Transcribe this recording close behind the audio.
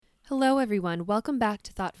Hello, everyone. Welcome back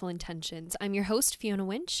to Thoughtful Intentions. I'm your host, Fiona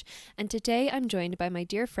Winch, and today I'm joined by my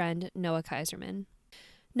dear friend, Noah Kaiserman.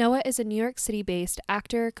 Noah is a New York City-based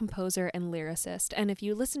actor, composer, and lyricist, and if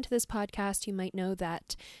you listen to this podcast, you might know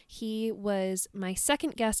that he was my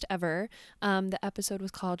second guest ever. The episode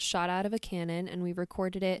was called Shot Out of a Cannon, and we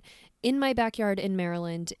recorded it in my backyard in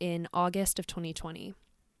Maryland in August of 2020.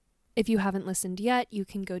 If you haven't listened yet, you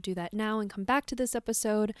can go do that now and come back to this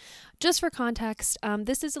episode. Just for context,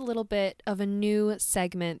 this is a little bit of a new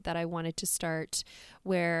segment that I wanted to start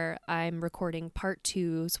where I'm recording part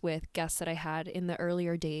twos with guests that I had in the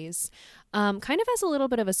earlier days, kind of as a little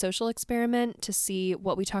bit of a social experiment to see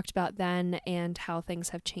what we talked about then and how things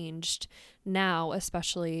have changed now,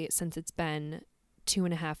 especially since it's been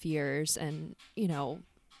 2.5 years and,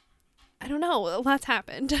 I don't know, a lot's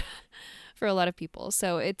happened. For a lot of people.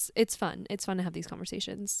 So it's fun. It's fun to have these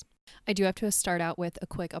conversations. I do have to start out with a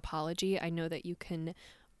quick apology. I know that you can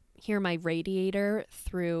hear my radiator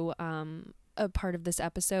through a part of this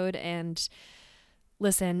episode. And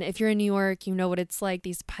listen, if you're in New York, you know what it's like.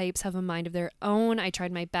 These pipes have a mind of their own. I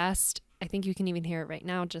tried my best. I think you can even hear it right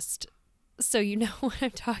now, just so you know what I'm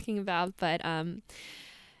talking about. But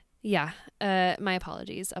my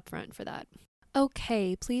apologies up front for that.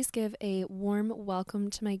 Okay, please give a warm welcome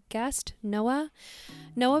to my guest, Noah.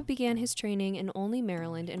 Noah began his training in Olney,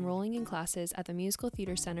 Maryland, enrolling in classes at the Musical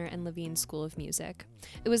Theater Center and Levine School of Music.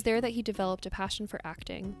 It was there that he developed a passion for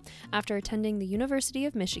acting. After attending the University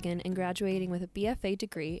of Michigan and graduating with a BFA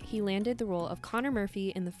degree, he landed the role of Connor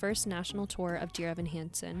Murphy in the first national tour of Dear Evan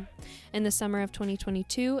Hansen. In the summer of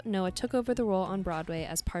 2022, Noah took over the role on Broadway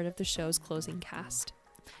as part of the show's closing cast.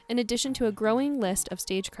 In addition to a growing list of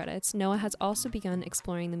stage credits, Noah has also begun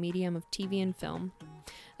exploring the medium of TV and film.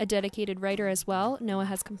 A dedicated writer as well, Noah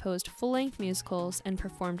has composed full-length musicals and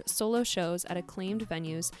performed solo shows at acclaimed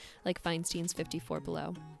venues like Feinstein's 54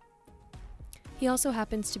 Below. He also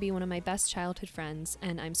happens to be one of my best childhood friends,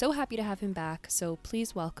 and I'm so happy to have him back, so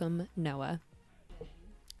please welcome Noah.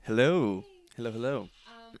 Hello. Hello.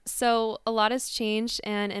 So a lot has changed,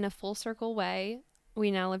 and in a full circle way, we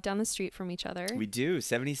now live down the street from each other. We do,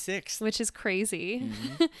 76. Which is crazy.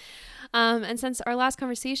 Mm-hmm. And since our last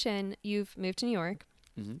conversation, you've moved to New York,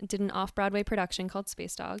 Mm-hmm. did an off-Broadway production called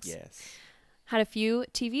Space Dogs. Yes. Had a few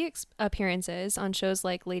TV appearances on shows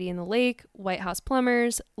like Lady in the Lake, White House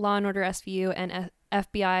Plumbers, Law & Order SVU, and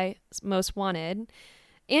FBI's Most Wanted.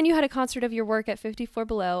 And you had a concert of your work at 54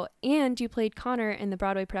 Below, and you played Connor in the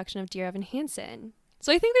Broadway production of Dear Evan Hansen.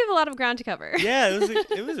 So I think we have a lot of ground to cover. Yeah,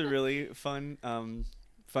 it was a really fun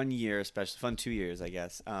year, especially fun 2 years, I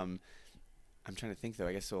guess. I'm trying to think though.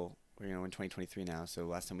 I guess we're in 2023 now. So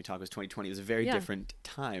last time we talked was 2020. It was a very different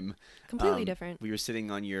time. Completely different. We were sitting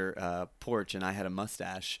on your porch, and I had a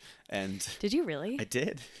mustache. And did you really? I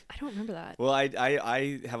did. I don't remember that. Well,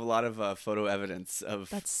 I have a lot of photo evidence of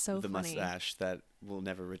That's so the funny. Mustache that will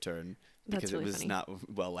never return because That's really it was funny. not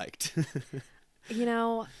well liked.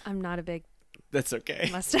 I'm not a big That's okay.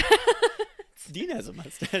 mustache. Dean has a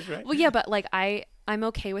mustache, right? Well, yeah, but like I'm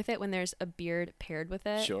okay with it when there's a beard paired with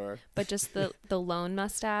it. Sure. But just the lone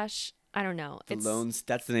mustache, I don't know.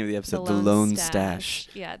 That's the name of the episode. The Lone Stash.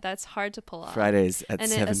 Yeah, that's hard to pull off. Fridays at and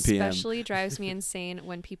 7 it p.m. especially drives me insane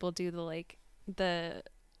when people do the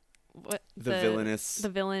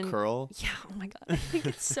villain curl. Yeah, oh my god. I think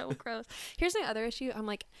it's so gross. Here's my other issue. I'm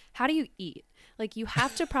like, how do you eat? Like, you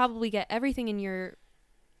have to probably get everything in your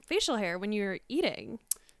facial hair when you're eating.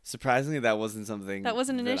 Surprisingly, that wasn't something. That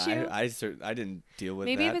wasn't an issue? I didn't deal with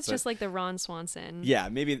maybe that. Maybe if it's just like the Ron Swanson. Yeah,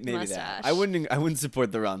 maybe mustache. that. I wouldn't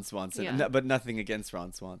support the Ron Swanson. Yeah. But nothing against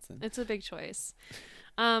Ron Swanson. It's a big choice.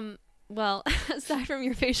 Well, aside from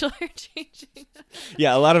your facial hair changing.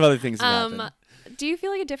 Yeah, a lot of other things have happened. Do you feel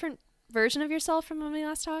like a different version of yourself from when we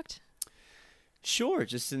last talked? Sure,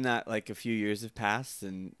 just in that like a few years have passed,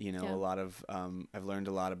 and Yeah. a lot of I've learned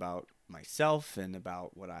a lot about myself and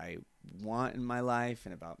about what I want in my life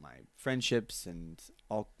and about my friendships and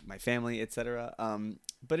all my family, etc.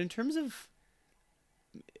 But in terms of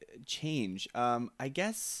change, I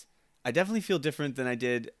guess I definitely feel different than I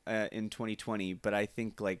did in 2020, but I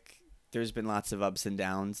think like there's been lots of ups and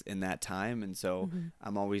downs in that time, and so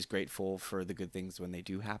I'm always grateful for the good things when they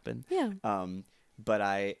do happen. Yeah. But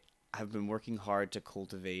I've been working hard to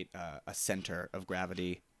cultivate a center of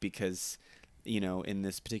gravity because, in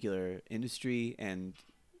this particular industry and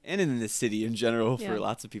in this city in general, for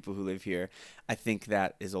lots of people who live here, I think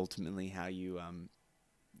that is ultimately how you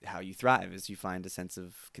thrive, is you find a sense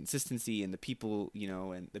of consistency in the people,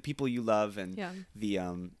 and the people you love, and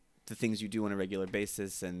the things you do on a regular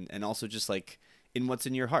basis, and also just like in what's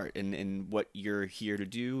in your heart and what you're here to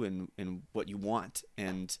do and what you want.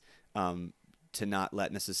 And to not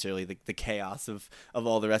let necessarily the chaos of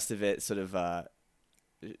all the rest of it sort of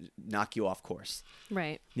knock you off course.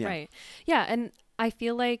 Right. Yeah. Right. Yeah. And I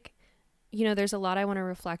feel like, you know, there's a lot I want to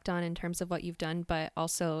reflect on in terms of what you've done, but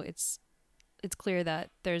also it's clear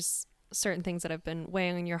that there's certain things that have been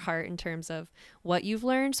weighing on your heart in terms of what you've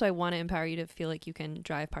learned. So I want to empower you to feel like you can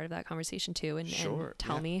drive part of that conversation too, and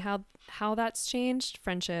tell me how that's changed,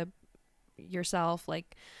 friendship, yourself,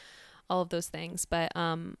 like all of those things. But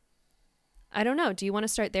I don't know. Do you want to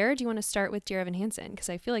start there? Or do you want to start with Dear Evan Hansen? Because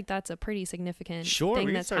I feel like that's a pretty significant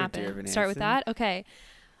thing that's happened. Start with that? Okay.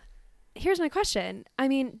 Here's my question. I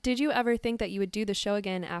mean, did you ever think that you would do the show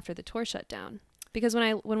again after the tour shut down? Because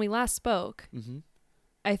when we last spoke, mm-hmm.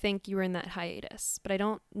 I think you were in that hiatus, but I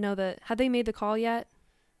don't know had they made the call yet?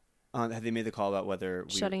 Had they made the call about whether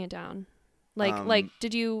shutting it down? Like,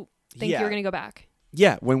 did you think you were going to go back?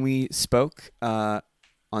 Yeah. When we spoke on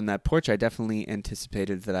that porch, I definitely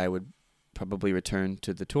anticipated that I would probably return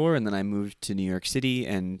to the tour, and then I moved to New York City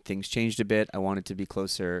and things changed a bit. I wanted to be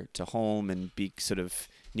closer to home and be sort of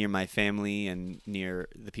near my family and near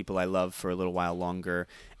the people I love for a little while longer.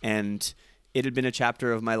 And it had been a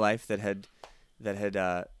chapter of my life that had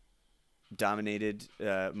dominated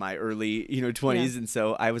my early 20s, and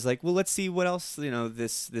so I was like, well, let's see what else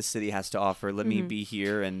this city has to offer. Let me be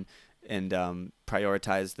here and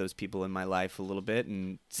prioritize those people in my life a little bit,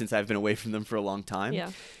 and since I've been away from them for a long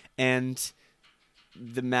time. And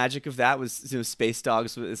the magic of that was, Space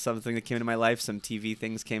Dogs was something that came into my life. Some TV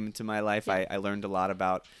things came into my life. I learned a lot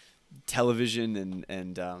about television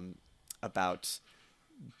and about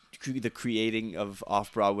the creating of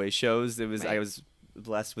off-Broadway shows. I was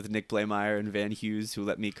blessed with Nick Blaemire and Van Hughes, who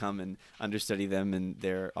let me come and understudy them in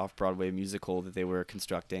their off-Broadway musical that they were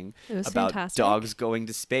constructing about fantastic. Dogs going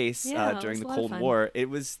to space during the Cold War. It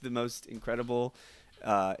was the most incredible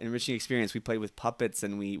enriching experience. We played with puppets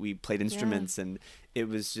and we played instruments, and it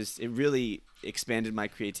really expanded my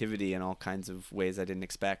creativity in all kinds of ways I didn't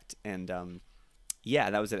expect. And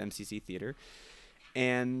that was at MCC Theater.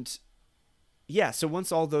 And so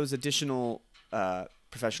once all those additional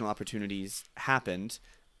professional opportunities happened,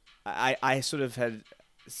 I sort of had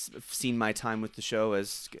seen my time with the show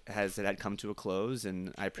as it had come to a close,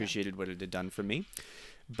 and I appreciated what it had done for me.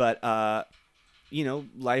 But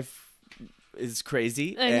life is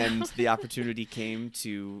crazy, and the opportunity came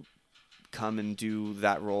to come and do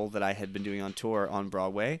that role that I had been doing on tour on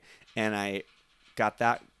Broadway, and I got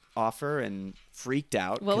that offer and freaked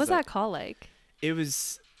out. What was that call like? It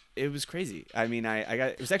was crazy. I mean,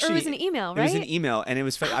 it was actually... Or it was an email, right? It was an email, and it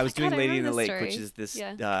was... I was doing Lady in the Lake, story. which is this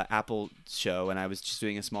Apple show, and I was just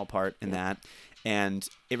doing a small part in that, and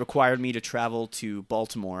it required me to travel to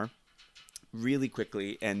Baltimore really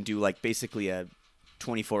quickly and do basically a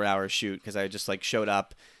 24-hour shoot, because I just showed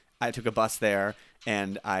up. I took a bus there,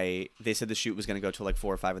 and they said the shoot was going to go till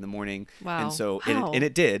 4 or 5 in the morning. Wow. And so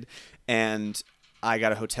it did. And I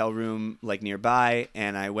got a hotel room nearby,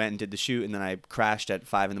 and I went and did the shoot, and then I crashed at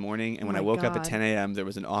 5 in the morning. And when I woke up at 10 a.m., there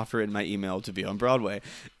was an offer in my email to be on Broadway,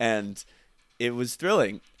 and it was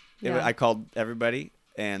thrilling. Yeah. I called everybody,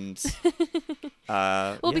 and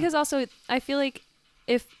because also I feel like,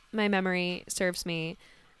 if my memory serves me,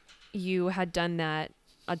 you had done that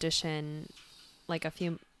audition a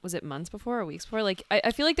few, was it months before or weeks before?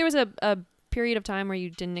 I feel like there was a period of time where you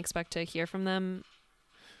didn't expect to hear from them.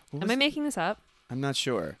 Am I making this up? I'm not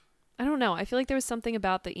sure. I don't know. I feel like there was something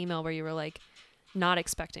about the email where you were not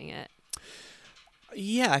expecting it.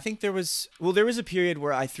 Yeah, I think there was a period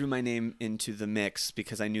where I threw my name into the mix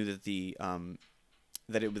because I knew that the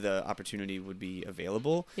opportunity would be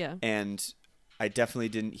available. Yeah. And I definitely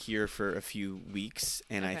didn't hear for a few weeks,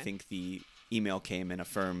 and okay. I think the email came and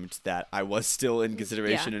affirmed that I was still in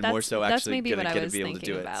consideration, and more so actually going to be able to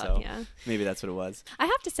do it. So maybe that's what it was. I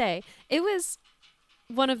have to say, it was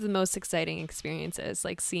one of the most exciting experiences,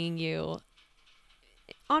 seeing you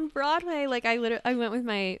on Broadway. I went with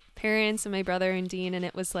my parents and my brother and Dean, and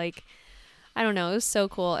it was I don't know, it was so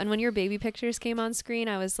cool. And when your baby pictures came on screen,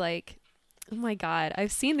 I was like, oh my God,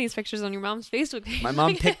 I've seen these pictures on your mom's Facebook page. My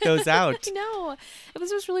mom picked those out. I know. It was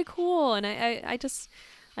just really cool. And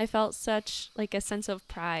I felt such a sense of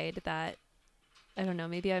pride that, I don't know,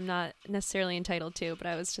 maybe I'm not necessarily entitled to, but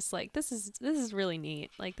I was just this is really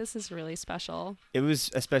neat. This is really special. It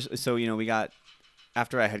was especially, so, we got,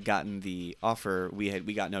 after I had gotten the offer,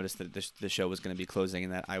 we got notice that the show was going to be closing,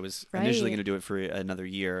 and that I was initially going to do it for another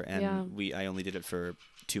year, and I only did it for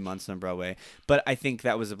 2 months on Broadway. But I think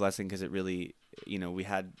that was a blessing, because it really, we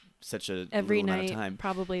had such a every little night amount of time.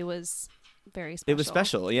 Probably was very special. It was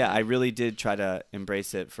special. Yeah. I really did try to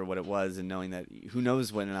embrace it for what it was, and knowing that who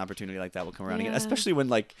knows when an opportunity like that will come around again, especially when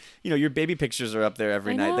like, your baby pictures are up there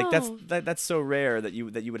every night. Like that's so rare that you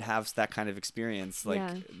would have that kind of experience like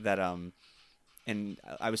that. And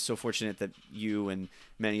I was so fortunate that you and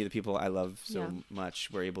many of the people I love so much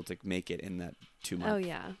were able to make it in that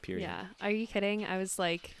 2-month period. Yeah. Are you kidding? I was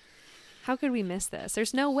like, how could we miss this?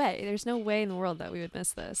 There's no way in the world that we would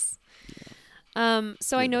miss this. Yeah.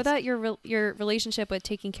 So I know that your relationship with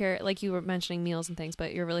taking care, like you were mentioning meals and things,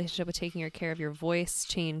 but your relationship with taking care of your voice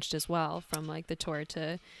changed as well from like the tour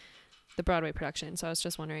to the Broadway production. So I was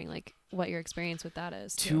just wondering like what your experience with that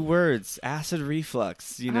is. 2 words, acid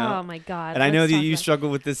reflux, Oh my God. And I know that you struggle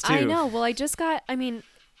with this too. I know. Well, I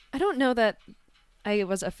don't know that I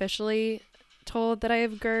was officially told that I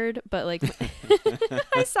have GERD, but like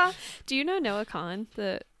do you know Noah Kahan?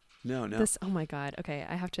 No. Oh my God. Okay.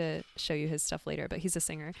 I have to show you his stuff later, but he's a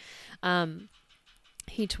singer.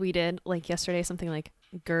 He tweeted like yesterday something like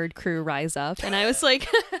GERD crew rise up. And I was like,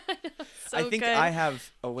 I think good. I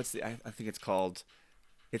have, I think it's called,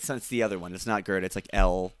 it's the other one. It's not GERD. It's like I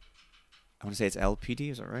want to say it's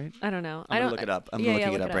LPD. Is that right? I don't know. I'm going to look it up. I'm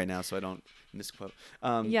looking it up right now so I don't misquote.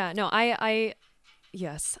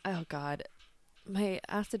 Yes. Oh God. My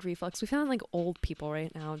acid reflux. We found like old people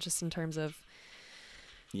right now, just in terms of,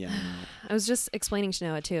 I was just explaining to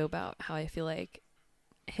Noah too about how I feel like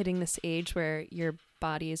hitting this age where your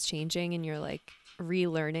body is changing and you're like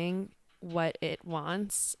relearning what it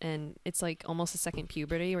wants, and it's like almost a second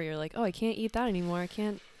puberty where you're like, oh, I can't eat that anymore, I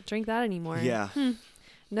can't drink that anymore.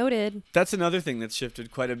 Noted. That's another thing that's shifted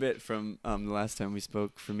quite a bit from the last time we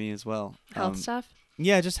spoke for me as well. Health stuff.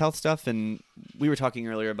 Yeah, just health stuff. And we were talking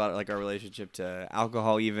earlier about like our relationship to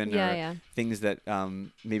alcohol even, or things that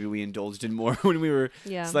maybe we indulged in more when we were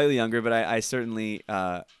slightly younger. But I certainly,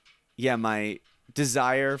 my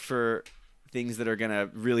desire for things that are going to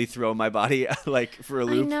really throw my body like for a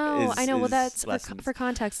loop. I know. Well, that's for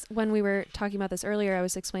context. When we were talking about this earlier, I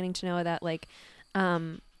was explaining to Noah that like,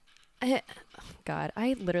 I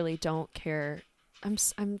literally don't care. I'm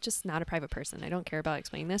just not a private person. I don't care about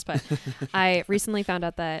explaining this, but I recently found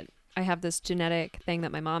out that I have this genetic thing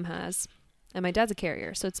that my mom has, and my dad's a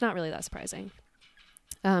carrier, so it's not really that surprising.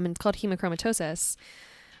 And it's called hemochromatosis,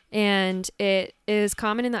 and it is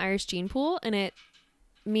common in the Irish gene pool, and it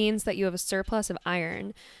means that you have a surplus of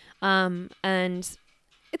iron. And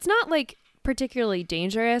it's not like particularly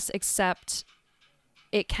dangerous, except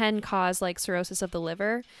it can cause like cirrhosis of the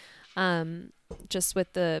liver, just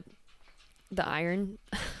with the iron.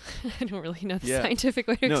 I don't really know the scientific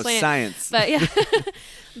way to explain science. But yeah.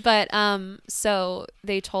 But so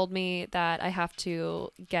they told me that I have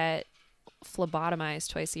to get phlebotomized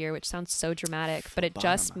twice a year, which sounds so dramatic, but it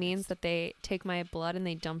just means that they take my blood and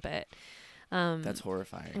they dump it. That's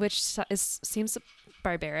horrifying. Which seems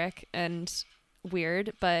barbaric and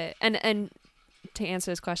weird, but and to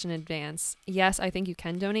answer this question in advance, yes, I think you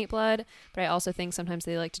can donate blood, but I also think sometimes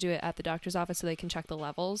they like to do it at the doctor's office so they can check the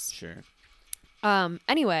levels. Sure.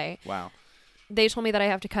 Anyway. Wow. They told me that I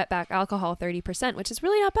have to cut back alcohol 30%, which is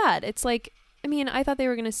really not bad. It's like, I mean, I thought they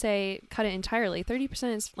were going to say cut it entirely.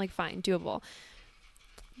 30% is like fine, doable.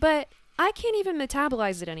 But I can't even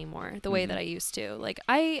metabolize it anymore the way that I used to. Like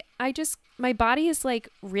I just, my body is like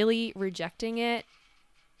really rejecting it.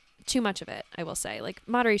 Too much of it, I will say. Like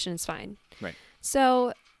moderation is fine. Right.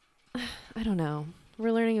 So I don't know.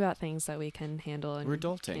 We're learning about things that we can handle and we're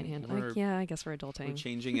adulting. Can't handle. I guess we're adulting. We're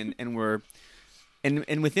changing and we're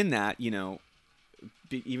and within that, you know,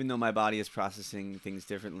 even though my body is processing things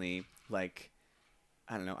differently, like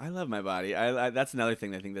I don't know, I love my body. I that's another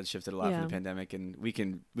thing I think that's shifted a lot from the pandemic, and we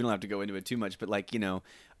don't have to go into it too much, but like, you know,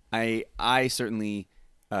 I certainly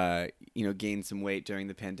gained some weight during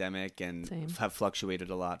the pandemic and have fluctuated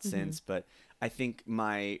a lot since, but I think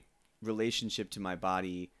my relationship to my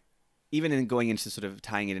body, even in going into sort of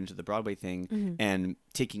tying it into the Broadway thing and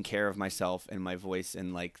taking care of myself and my voice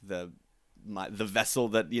and like the vessel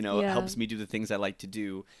that, you know, helps me do the things I like to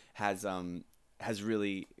do has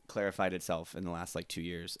really clarified itself in the last like 2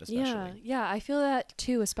 years, especially. Yeah. I feel that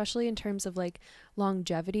too, especially in terms of like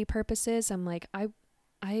longevity purposes. I'm like,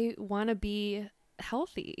 I want to be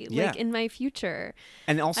healthy like in my future,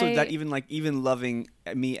 and also that even loving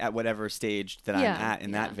me at whatever stage that I'm at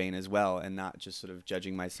in that vein as well, and not just sort of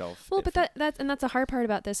judging myself. Well, but that's the hard part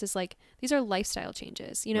about this is like these are lifestyle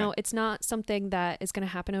changes, you know. It's not something that is going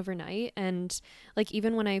to happen overnight. And like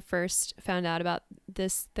even when I first found out about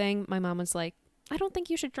this thing, my mom was like, I don't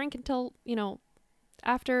think you should drink until, you know,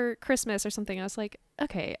 after Christmas or something. I was like,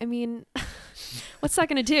 okay, I mean, what's that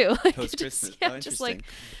going to do? Like, post-Christmas. just like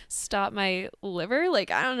stop my liver? Like,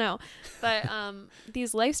 I don't know. But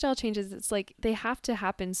these lifestyle changes, it's like they have to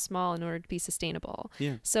happen small in order to be sustainable.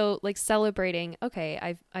 Yeah. So like celebrating,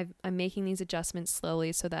 okay, I'm making these adjustments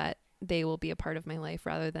slowly so that they will be a part of my life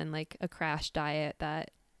rather than like a crash diet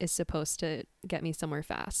that is supposed to get me somewhere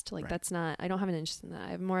fast. Like that's not, I don't have an interest in that. I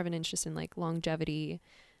have more of an interest in like longevity.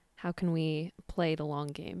 How can we play the long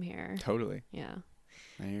game here? Totally. Yeah.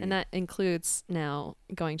 And that includes now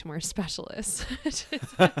going to more specialists.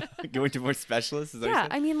 Going to more specialists? Is that yeah.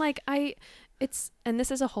 I mean, like and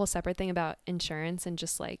this is a whole separate thing about insurance and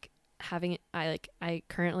just like I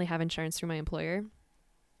currently have insurance through my employer.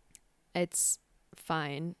 It's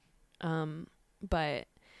fine. But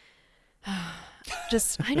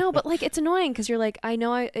just, I know, but like, it's annoying because you're like, I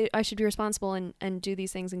know I should be responsible and do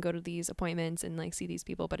these things and go to these appointments and like see these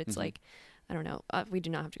people. But it's like, I don't know. We do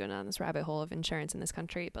not have to go down this rabbit hole of insurance in this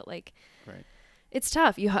country, but like, it's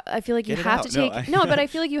tough. I feel like you have to take, but I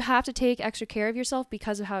feel like you have to take extra care of yourself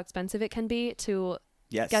because of how expensive it can be to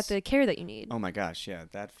get the care that you need. Oh my gosh. Yeah.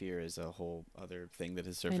 That fear is a whole other thing that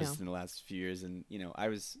has surfaced in the last few years. And, you know, I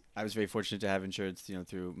was very fortunate to have insurance, you know,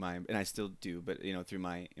 through and I still do, but, you know, through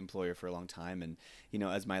my employer for a long time. And, you know,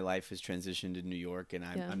 as my life has transitioned in New York and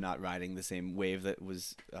I'm not riding the same wave that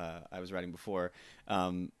I was riding before.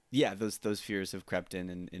 Those fears have crept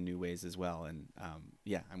in new ways as well. And,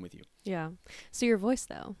 I'm with you. Yeah. So your voice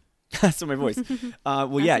though. So my voice.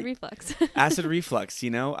 Acid reflux. Acid reflux. You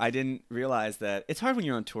know, I didn't realize that it's hard when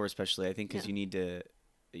you're on tour, especially. I think because you need to.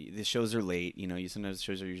 The shows are late. You know, sometimes the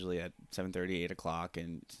shows are usually at 7:30, 8 o'clock,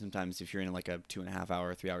 and sometimes if you're in like a 2.5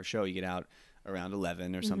 hour, 3 hour show, you get out around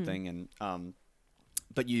 11 or something. And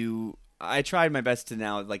I tried my best to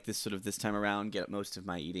now, like this time around, get most of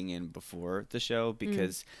my eating in before the show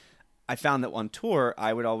because. I found that on tour,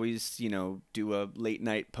 I would always, you know, do a late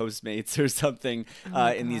night Postmates or something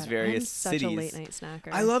in these various cities. I'm such a late night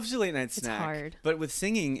snacker. I love to late night snack. It's hard. But with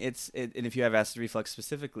singing, and if you have acid reflux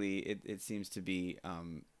specifically, it seems to be,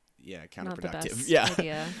 counterproductive. Not the best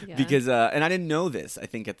idea. Yeah. Because, and I didn't know this, I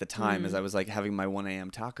think at the time, as I was like having my 1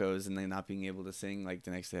 a.m. tacos and then not being able to sing like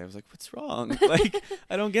the next day, I was like, what's wrong? Like,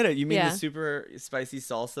 I don't get it. You mean the super spicy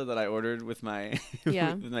salsa that I ordered with my,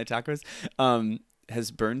 with my tacos? Has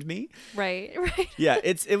burned me. Right. Yeah,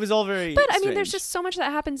 it was all very But I mean, there's just so much that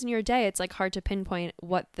happens in your day. It's like hard to pinpoint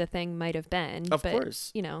what the thing might have been. Of course.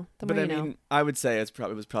 You know, the more you know. But I mean, I would say it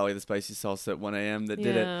was probably the spicy salsa at 1 a.m. that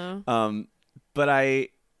did it. But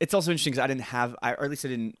it's also interesting because I didn't have, or at least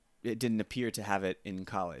it didn't appear to have it in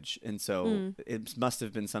college. And so it must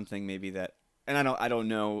have been something maybe that, and I don't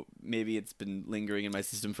know, maybe it's been lingering in my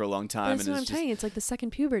system for a long time. That's what I'm telling you. It's like the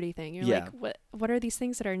second puberty thing. You're like, what are these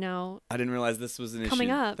things that are now I didn't realize this was an coming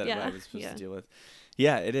issue up. that I was supposed to deal with.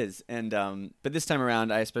 Yeah, it is. And but this time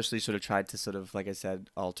around, I especially sort of tried to sort of, like I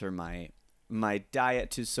said, alter my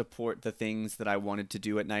diet to support the things that I wanted to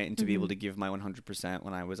do at night and to be able to give my 100%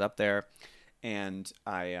 when I was up there. And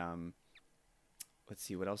I let's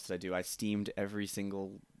see, what else did I do? I steamed every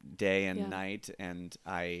single day and night, and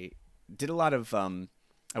I did a lot of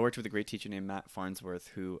I worked with a great teacher named Matt Farnsworth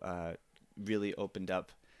who really opened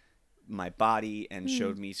up my body and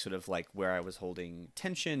showed me sort of like where I was holding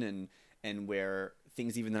tension and where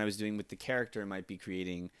things even that I was doing with the character might be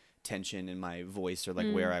creating tension in my voice or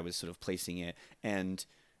like where I was sort of placing it. And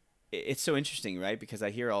it's so interesting, right? Because I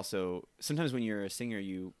hear also sometimes when you're a singer,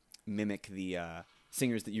 you mimic the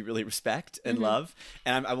singers that you really respect and love,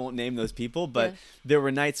 and I won't name those people, but there were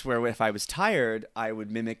nights where if I was tired, I would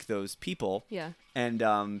mimic those people. And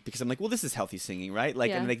because I'm like, well, this is healthy singing, right?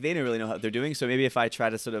 Like, and like they don't really know how they're doing, so maybe if I try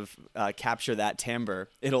to sort of capture that timbre,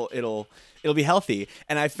 it'll be healthy.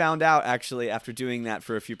 And I found out actually after doing that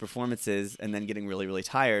for a few performances and then getting really, really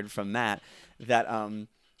tired from that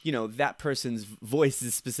you know, that person's voice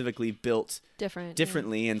is specifically built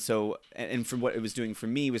differently. And so, and from what it was doing for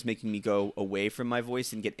me was making me go away from my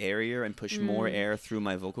voice and get airier and push more air through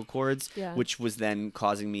my vocal cords, which was then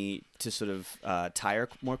causing me to sort of tire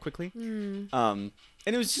more quickly. And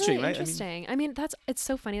it was really interesting. I mean, it's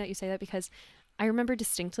so funny that you say that because I remember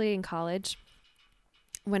distinctly in college,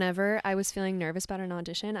 whenever I was feeling nervous about an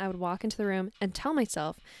audition, I would walk into the room and tell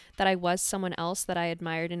myself that I was someone else that I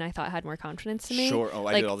admired and I thought had more confidence in me. Sure. Oh,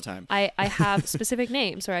 I do it all the time. I have specific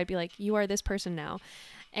names where I'd be like, you are this person now.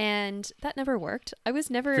 And that never worked. I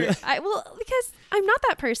was never, because I'm not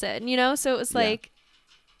that person, you know? So it was like,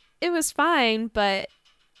 it was fine, but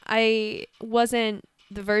I wasn't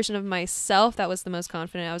the version of myself that was the most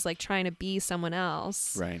confident. I was like trying to be someone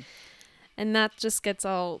else. Right. And that just gets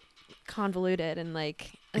all convoluted and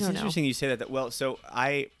like it's interesting you say that. Well, so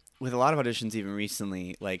I with a lot of auditions even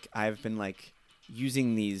recently, like I've been like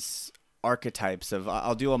using these archetypes of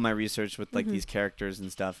I'll do all my research with like these characters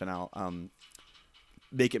and stuff, and I'll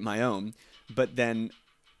make it my own. But then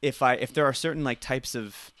if there are certain like types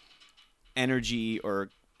of energy or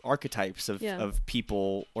archetypes of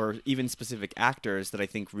people or even specific actors that I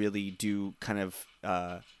think really do kind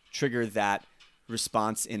of trigger that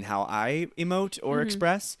response in how I emote or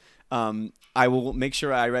express, I will make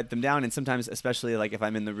sure I write them down. And sometimes, especially like if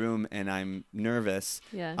I'm in the room and I'm nervous,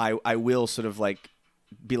 I will sort of like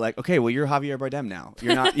be like, okay, well, you're Javier Bardem now.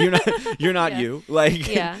 You're not you. Like,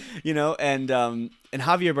 you know, and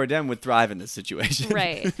Javier Bardem would thrive in this situation.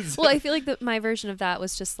 Right. Well, I feel like my version of that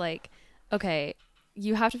was just like, okay,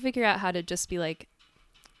 you have to figure out how to just be like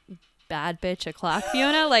bad bitch o'clock,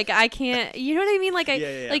 Fiona. Like, I can't, you know what I mean? Like,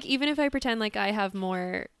 like, even if I pretend like I have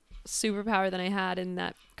more superpower than I had in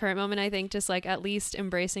that current moment, I think just like at least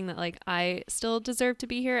embracing that, like, I still deserve to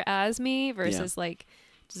be here as me versus like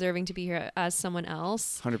deserving to be here as someone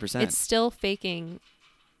else. 100%. It's still faking,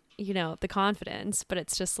 you know, the confidence, but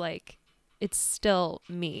it's just like, it's still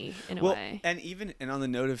me in a way. And on the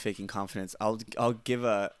note of faking confidence, I'll give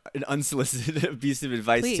an unsolicited piece of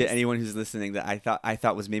advice to anyone who's listening that I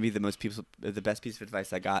thought was maybe the best piece of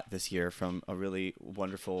advice I got this year from a really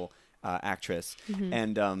wonderful actress.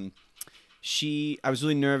 And I was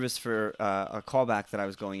really nervous for a callback that I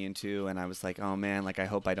was going into, and I was like, oh man, like I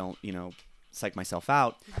hope I don't, you know, psych myself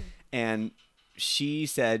out. And she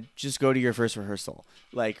said, just go to your first rehearsal,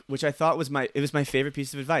 like, which I thought was my favorite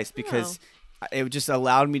piece of advice, because it just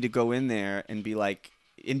allowed me to go in there and be like,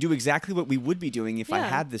 and do exactly what we would be doing if I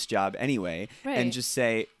had this job anyway, and just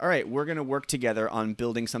say, all right, we're going to work together on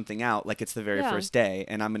building something out like it's the very first day,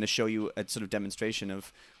 and I'm going to show you a sort of demonstration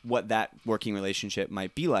of what that working relationship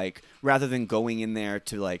might be like, rather than going in there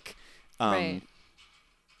to like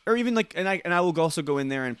or even like, and I will also go in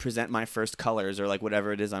there and present my first colors or like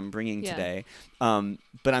whatever it is I'm bringing today.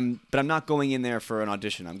 But I'm not going in there for an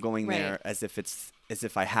audition. I'm going there as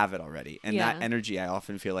if I have it already. And that energy, I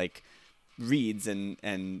often feel like reads and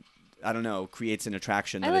I don't know, creates an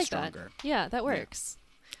attraction that is stronger. That. Yeah, that works.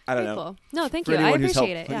 I don't know. Cool. No, thank you. I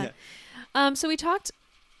appreciate it. Yeah. So we talked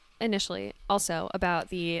initially also about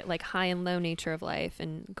the like high and low nature of life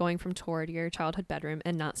and going from tour to your childhood bedroom,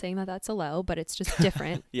 and not saying that that's a low, but it's just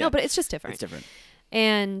different. No, but it's just different. It's different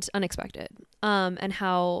and unexpected. And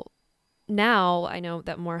how now I know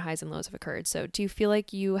that more highs and lows have occurred. So do you feel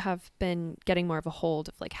like you have been getting more of a hold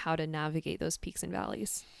of like how to navigate those peaks and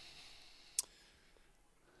valleys?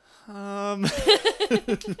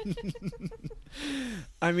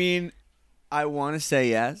 I mean, I want to say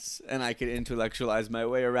yes, and I could intellectualize my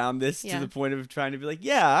way around this to the point of trying to be like,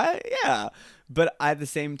 yeah. But at the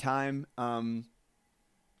same time,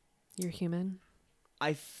 you're human.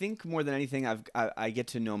 I think more than anything, I get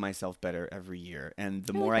to know myself better every year, and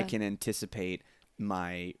the more I can anticipate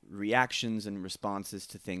my reactions and responses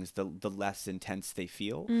to things, the less intense they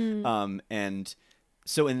feel. And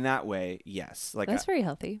so in that way, yes, like that's very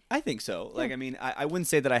healthy. I think so. Like, I mean, I wouldn't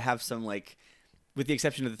say that I have some like, with the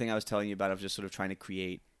exception of the thing I was telling you about of just sort of trying to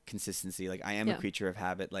create consistency. Like, I am a creature of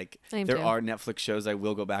habit. Like, there are Netflix shows I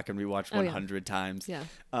will go back and rewatch 100 times. Yeah.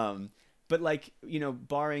 But like, you know,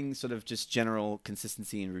 barring sort of just general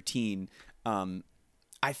consistency and routine,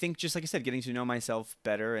 I think just like I said, getting to know myself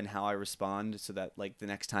better and how I respond, so that like the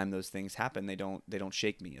next time those things happen, they don't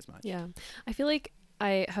shake me as much. Yeah. I feel like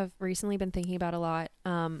I have recently been thinking about a lot,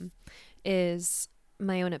 is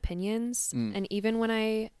my own opinions. And even when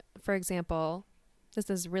I, for example, this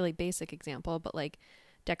is a really basic example, but like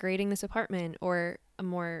decorating this apartment, or a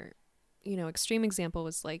more, you know, extreme example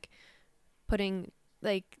was like putting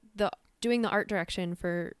like doing the art direction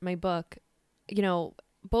for my book, you know,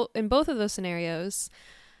 in both of those scenarios,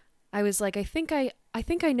 I was like, I think I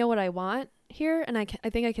know what I want here, and I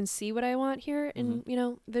think I can see what I want here and, you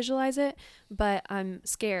know, visualize it, but I'm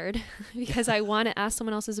scared because I want to ask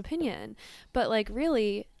someone else's opinion. But like,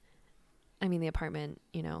 really, I mean, the apartment,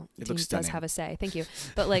 you know, the team does have a say. Thank you.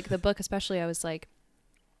 But like the book, especially, I was like,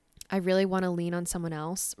 I really want to lean on someone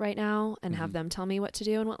else right now and have them tell me what to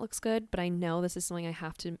do and what looks good. But I know this is something I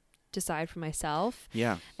have to decide for myself.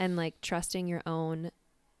 Yeah. And like trusting your own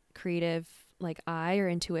creative like eye or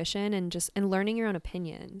intuition, and learning your own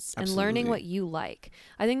opinions. Absolutely. And learning what you like.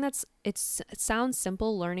 I think it sounds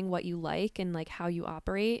simple, learning what you like and like how you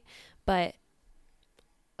operate, but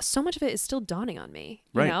so much of it is still dawning on me,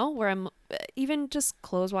 you know, where I'm even just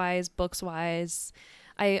clothes wise, books wise.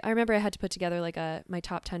 I remember I had to put together like my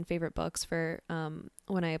top 10 favorite books for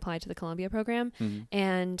when I applied to the Columbia program.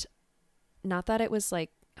 And not that it was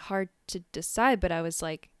like hard to decide, but I was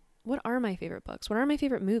like, what are my favorite books? What are my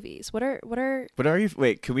favorite movies? What are you,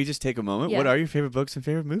 wait, can we just take a moment? Yeah. What are your favorite books and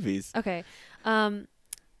favorite movies? Okay.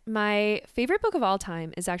 My favorite book of all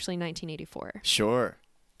time is actually 1984. Sure.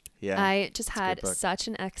 Yeah. I just had such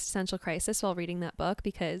an existential crisis while reading that book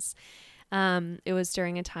because it was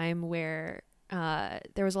during a time where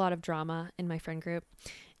there was a lot of drama in my friend group.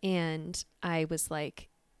 And I was like,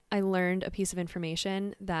 I learned a piece of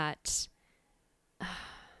information that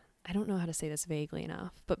I don't know how to say this vaguely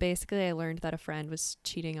enough, but basically I learned that a friend was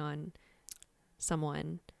cheating on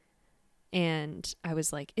someone. And I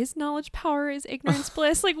was like, is knowledge power? Is ignorance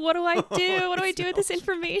bliss? Like, what do I do? What do I do with this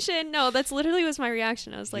information? No, that's literally was my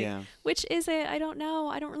reaction. I was like, which is it? I don't know.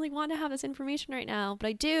 I don't really want to have this information right now, but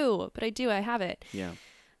I do. I have it. Yeah.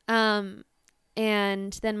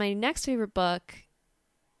 And then my next favorite book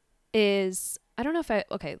is, I don't know if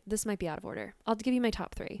okay, this might be out of order. I'll give you my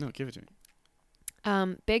top 3. No, give it to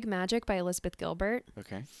me. Big Magic by Elizabeth Gilbert.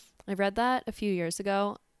 Okay. I read that a few years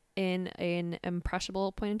ago in an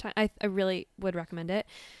impressionable point in time. I really would recommend it.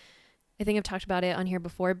 I think I've talked about it on here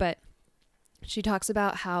before, but she talks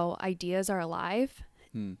about how ideas are alive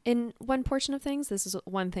in one portion of things. This is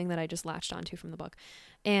one thing that I just latched onto from the book.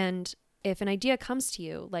 And if an idea comes to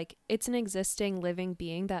you, like it's an existing living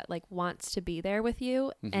being that like wants to be there with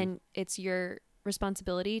you, and it's your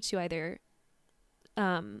responsibility to either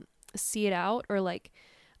see it out or like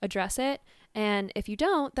address it. And if you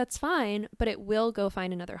don't, that's fine, but it will go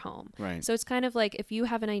find another home. Right. So it's kind of like if you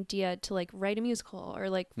have an idea to like write a musical or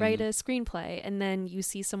like write a screenplay, and then you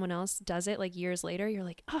see someone else does it like years later, you're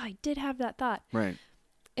like, oh, I did have that thought. Right.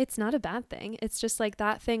 It's not a bad thing. It's just like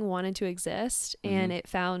that thing wanted to exist and it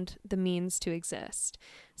found the means to exist.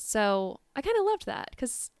 So I kind of loved that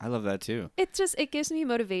because I love that too. It gives me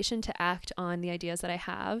motivation to act on the ideas that I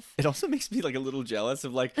have. It also makes me like a little jealous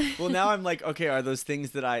of like, well, now I'm like, okay, are those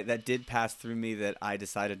things that did pass through me that I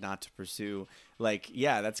decided not to pursue? Like,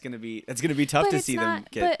 yeah, that's gonna be tough to see them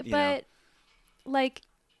get. But like,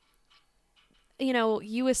 you know,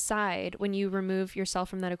 you aside, when you remove yourself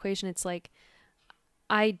from that equation, it's like,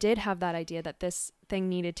 I did have that idea that this thing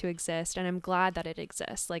needed to exist, and I'm glad that it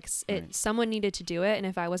exists. Like someone needed to do it, and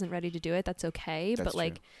if I wasn't ready to do it, that's okay. But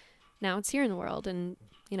like now it's here in the world, and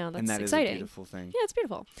you know, that's exciting. Is a beautiful thing. Yeah, it's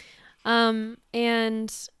beautiful.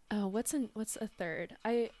 And what's a third?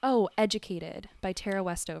 Educated by Tara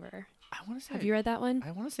Westover. I want to say. Have you read that one?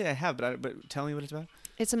 I want to say I have, but tell me what it's about.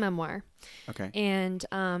 It's a memoir. Okay. And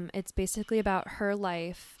it's basically about her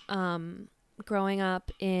life growing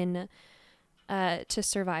up in to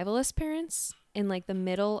survivalist parents in like the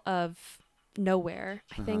middle of nowhere.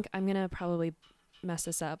 I think I'm gonna probably mess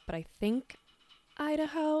this up, but I think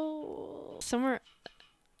Idaho, somewhere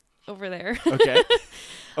over there. Okay.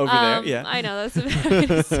 Over there, yeah. I know, that's a bad way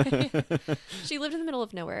to say it. She lived in the middle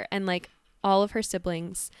of nowhere, and like all of her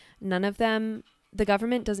siblings, none of them, the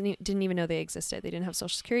government didn't even know they existed. They didn't have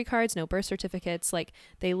social security cards, no birth certificates. Like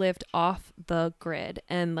they lived off the grid,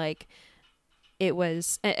 and like it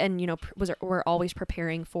was, and you know, we're always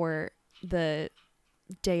preparing for the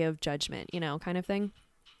day of judgment, you know, kind of thing.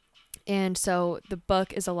 And so the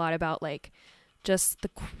book is a lot about like just the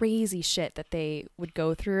crazy shit that they would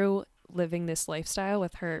go through living this lifestyle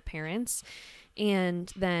with her parents,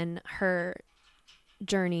 and then her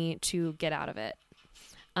journey to get out of it.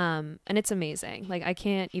 And it's amazing. Like I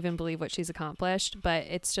can't even believe what she's accomplished, but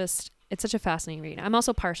it's such a fascinating read. I'm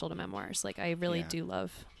also partial to memoirs. Like I really do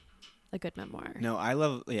love a good memoir. No, I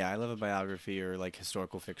love a biography or like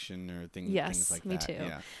historical fiction or things like that. Me too.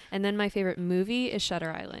 Yeah. And then my favorite movie is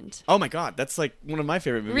Shutter Island. Oh my God, that's like one of my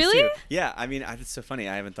favorite movies really? too. Yeah, I mean, it's so funny.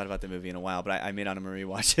 I haven't thought about the movie in a while, but I made Anna Marie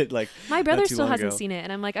watch it like my brother still hasn't seen it,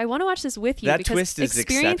 and I'm like, I want to watch this with you that because twist is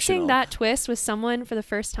experiencing exceptional. that twist with someone for the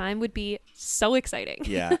first time would be so exciting.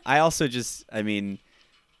 Yeah, I also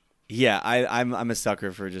yeah, I'm a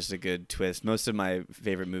sucker for just a good twist. Most of my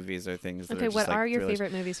favorite movies are things that are just what like are your thrillers.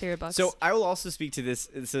 favorite movies, favorite books? So I will also speak to this.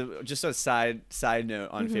 So just a side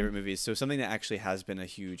note on favorite movies. So something that actually has been a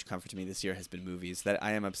huge comfort to me this year has been movies. That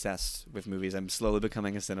I am obsessed with movies. I'm slowly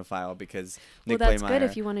becoming a cinephile because Nick that's Blaemire, good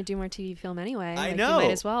if you want to do more TV film anyway. I like, know. You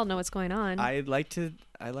might as well know what's going on. I like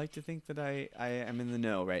to think that I am in the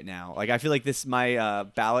know right now. Like I feel like my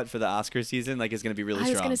ballot for the Oscar season like is going to be really strong.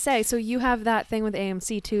 I was going to say, so you have that thing with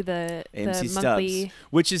AMC too, the monthly Stubs,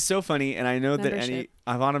 which is so funny, and I know membership.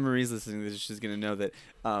 that Ivana Marie's listening to this, she's going to know that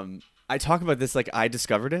I talk about this like I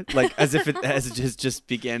discovered it, like as if it just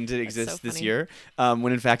began to exist this year,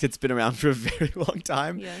 when in fact it's been around for a very long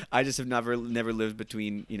time. Yeah. I just have never lived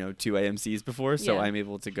between two AMCs before, so I'm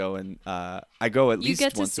able to go and I go at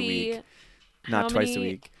least once a week. Not twice a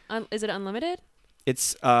week. Is it unlimited?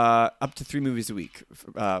 It's up to 3 movies a week.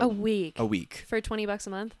 A week. A week. For $20 a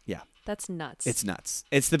month? Yeah. That's nuts. It's nuts.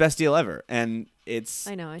 It's the best deal ever. And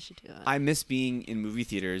I know, I should do that. I miss being in movie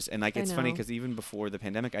theaters. And like it's funny because even before the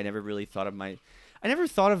pandemic, I never really thought of I never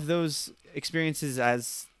thought of those experiences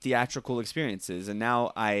as theatrical experiences, and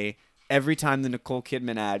now every time the Nicole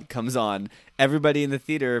Kidman ad comes on, everybody in the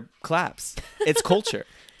theater claps. It's culture.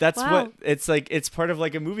 That's wow. what it's like. It's part of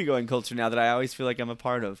like a movie-going culture now that I always feel like I'm a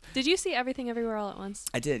part of. Did you see Everything Everywhere All at Once?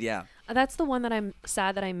 I did, yeah. That's the one that I'm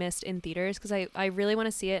sad that I missed in theaters because I really want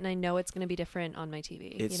to see it and I know it's going to be different on my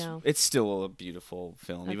TV. It's still a beautiful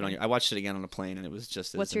film. Okay. Even I watched it again on a plane and it was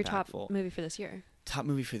just as What's your impactful. top movie for this year? Top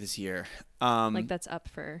movie for this year. Like that's up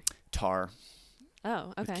for Tar.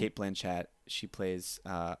 Oh, okay. With Cate Blanchett. She plays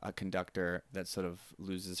a conductor that sort of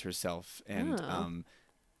loses herself, and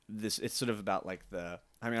it's sort of about like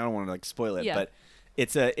I don't want to like spoil it, but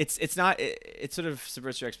it sort of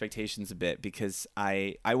subverts your expectations a bit because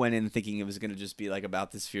I went in thinking it was going to just be like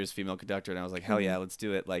about this fierce female conductor, and I was like, hell yeah, let's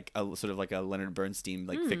do it, like a sort of like a Leonard Bernstein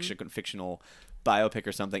like fictional biopic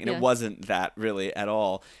or something, and it wasn't that really at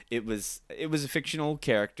all. It was a fictional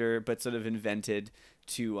character, but sort of invented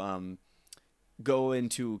to go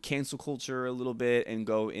into cancel culture a little bit and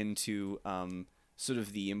go into sort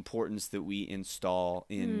of the importance that we install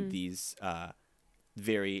in these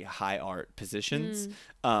very high art positions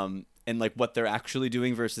and like what they're actually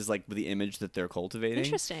doing versus like the image that they're cultivating.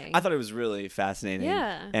 Interesting. I thought it was really fascinating.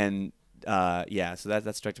 Yeah. And so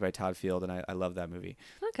that's directed by Todd Field, and I love that movie.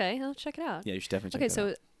 Okay, I'll check it out. Yeah, you should definitely check it out.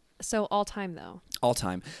 Okay, so all time though. All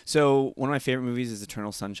time. So one of my favorite movies is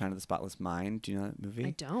Eternal Sunshine of the Spotless Mind. Do you know that movie?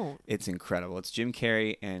 I don't. It's incredible. It's Jim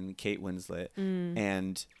Carrey and Kate Winslet,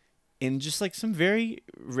 and in just like some very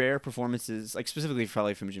rare performances, like specifically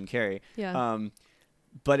probably from Jim Carrey. Yeah.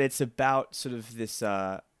 But it's about sort of this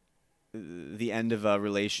the end of a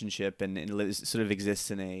relationship, and it sort of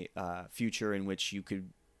exists in a future in which you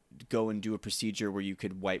could go and do a procedure where you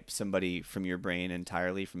could wipe somebody from your brain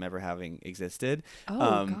entirely from ever having existed.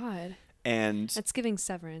 Oh God. And that's giving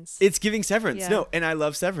Severance. It's giving Severance. Yeah. No, and I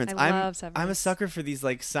love Severance. I love Severance. I'm a sucker for these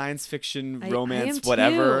like science fiction, I romance, am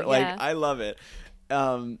whatever. too. Like Yeah. I love it.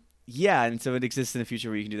 And so it exists in a future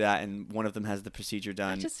where you can do that, and one of them has the procedure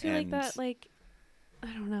done. I just feel like that, like, I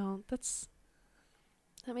don't know.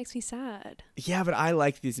 That makes me sad. Yeah, but I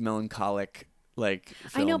like these melancholic like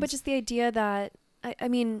films. I know, but just the idea that I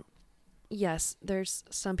mean, yes, there's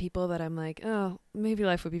some people that I'm like, oh, maybe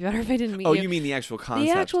life would be better if I didn't meet you. Oh, you mean the actual concept?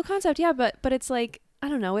 The actual concept, yeah, but it's like, I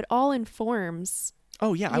don't know, it all informs.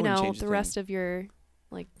 Oh yeah, I wouldn't change the rest of your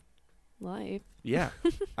like life. Yeah,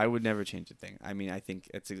 I would never change a thing. I mean, I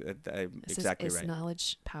think it's exactly right. Is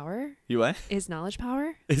knowledge power? You what? Is knowledge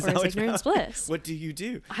power? Is or is ignorance bliss? What do you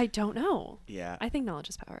do? I don't know. Yeah. I think knowledge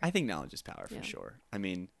is power. I think knowledge is power for sure. I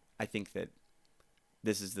mean, I think that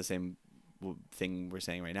this is the same thing we're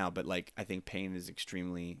saying right now, but like I think pain is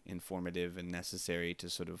extremely informative and necessary to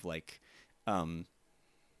sort of like I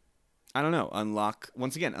don't know, unlock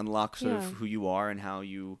sort of who you are and how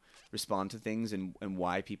you respond to things and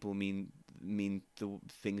why people mean the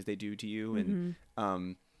things they do to you. And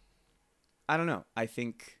I don't know, I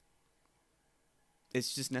think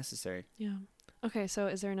it's just necessary. Yeah. Okay, so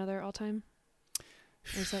is there another all-time?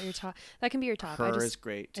 Or is that your top? That can be your top. Her is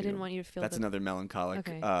great too. I didn't want you to feel that's another melancholic.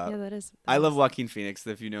 Okay. Yeah, that is. I love Joaquin Phoenix.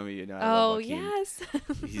 If you know me, you know I love Joaquin. Yes.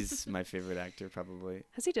 He's my favorite actor, probably.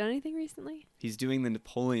 Has he done anything recently? He's doing the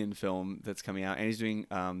Napoleon film that's coming out, and he's doing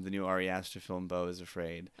the new Ari Aster film, Beau is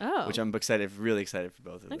Afraid. Oh. Which I'm really excited for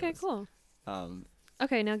both of those. Okay, cool.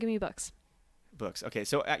 Okay, now give me books. Books. Okay,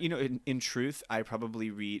 so in truth, I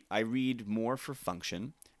read more for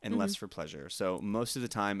function and less for pleasure. So most of the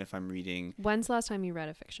time, if I'm reading... When's the last time you read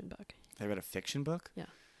a fiction book? I read a fiction book? Yeah.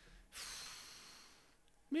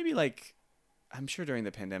 Maybe like... I'm sure during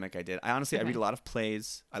the pandemic I did. I read a lot of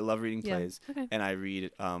plays. I love reading plays. Okay. And I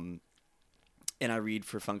read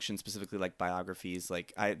for function, specifically like biographies.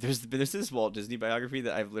 Like there's this Walt Disney biography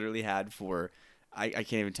that I've literally had for... I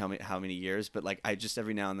can't even tell me how many years, but like I just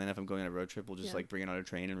every now and then if I'm going on a road trip, we'll just like bring it on a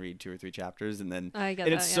train and read 2 or 3 chapters, and then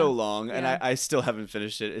it's so long, and I still haven't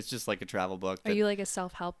finished it. It's just like a travel book. Are you like a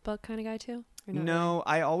self-help book kind of guy too? Or no,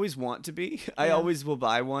 I always want to be. I always will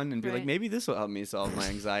buy one and be like, maybe this will help me solve my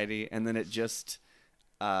anxiety, and then it just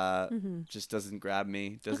doesn't grab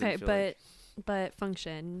me. Doesn't feel but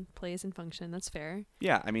function, plays and function, that's fair.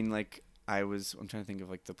 Yeah, I mean, like I'm trying to think of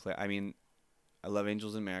like the play. I mean, I love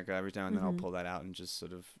Angels in America. Every time and then I'll pull that out and just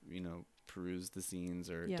sort of, peruse the scenes,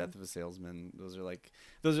 or Death of a Salesman. Those are like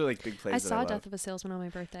big plays. I saw Death of a Salesman on my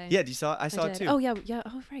birthday. Yeah, I saw it too. Oh yeah.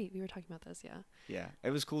 Oh right, we were talking about this. Yeah. Yeah, it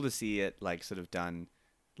was cool to see it like sort of done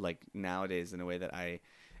like nowadays in a way that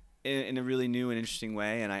in a really new and interesting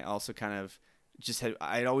way. And I also kind of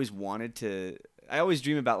I'd always wanted to. I always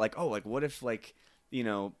dream about like, oh, like what if like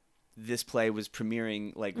this play was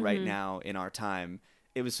premiering like right now in our time.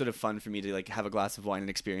 it was sort of fun for me to like have a glass of wine and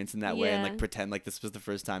experience in that way and like pretend like this was the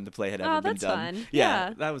first time the play had ever been done. Fun.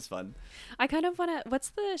 Yeah, that was fun. I kind of want to. What's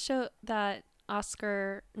the show that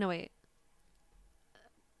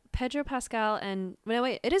Pedro Pascal and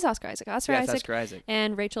it is Oscar Isaac. Oscar Isaac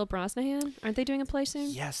and Rachel Brosnahan. Aren't they doing a play soon?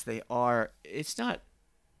 Yes, they are. It's not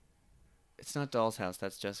Doll's House.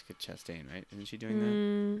 That's Jessica Chastain, right? Isn't she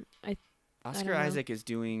doing that? Oscar Isaac is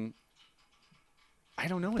doing. I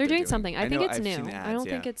don't know what they're doing. Doing something. I think it's I've new. seen the ads, I don't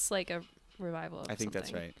think it's like a revival. Of I think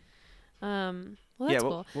something. that's right. Well, that's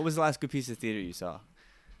cool. What was the last good piece of theater you saw?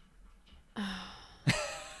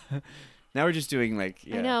 Now we're just doing like.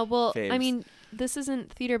 Yeah, I know. Well, faves. I mean, this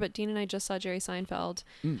isn't theater, but Dean and I just saw Jerry Seinfeld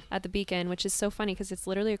at the Beacon, which is so funny because it's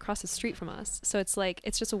literally across the street from us. So it's like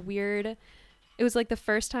it's just a weird. It was like the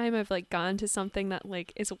first time I've like gone to something that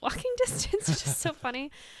like is walking distance, which is so funny.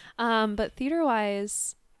 But theater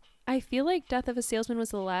wise, I feel like Death of a Salesman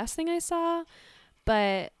was the last thing I saw.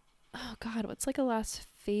 But oh God, what's like a last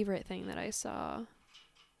favorite thing that I saw?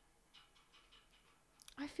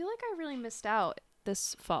 I feel like I really missed out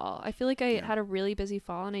this fall. I feel like I had a really busy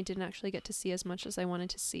fall and I didn't actually get to see as much as I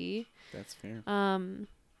wanted to see. That's fair.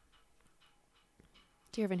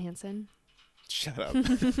 Dear Evan Hansen. Shut up.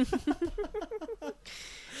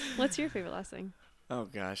 What's your favorite last thing? Oh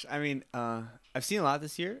gosh, I mean, I've seen a lot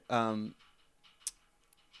this year.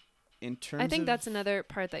 In terms, I think that's another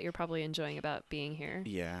part that you're probably enjoying about being here.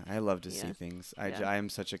 Yeah, I love to see things. I am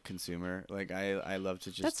such a consumer. Like I love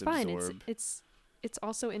to just absorb. That's fine. It's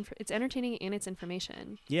also it's entertaining and it's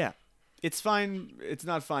information. Yeah. It's fine. It's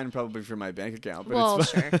not fine probably for my bank account, but well,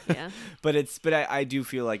 it's fine. Sure, yeah. but I do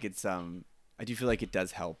feel like it's I do feel like it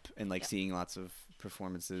does help, and like seeing lots of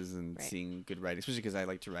performances and seeing good writing, especially because I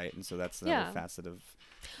like to write, and so that's another facet of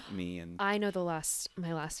me. And I know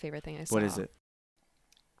my last favorite thing I saw. What is it?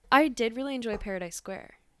 I did really enjoy Paradise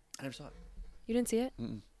Square. I never saw it. You didn't see it?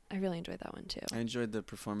 Mm-mm. I really enjoyed that one too. I enjoyed the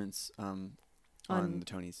performance on the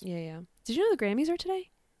Tonys. Yeah. Did you know the Grammys are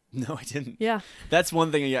today? No, I didn't. Yeah. That's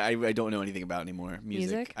one thing I don't know anything about anymore.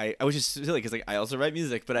 Music? I was just silly because like I also write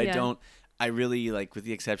music, but I really like, with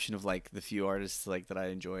the exception of like the few artists like that I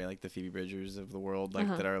enjoy, like the Phoebe Bridgers of the world, like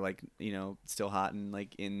that are like, you know, still hot and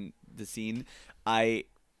like in the scene. I'm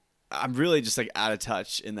really just like out of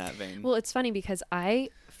touch in that vein. Well, it's funny because I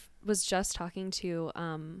was just talking to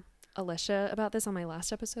Alicia about this on my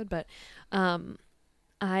last episode, but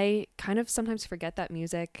I kind of sometimes forget that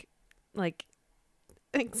music like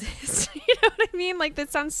exists. You know what I mean? Like,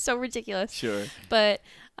 that sounds so ridiculous. Sure. But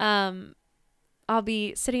I'll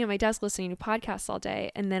be sitting at my desk listening to podcasts all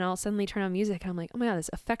day, and then I'll suddenly turn on music and I'm like, oh my God, this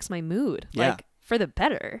affects my mood. Yeah. Like, for the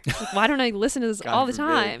better. Like, why don't I listen to this all the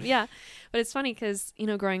time? Yeah. But it's funny because, you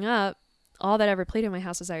know, growing up, all that ever played in my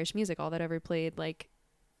house was Irish music. All that ever played, like,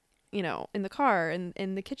 you know, in the car and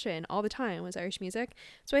in the kitchen all the time was Irish music.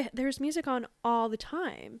 So there's music on all the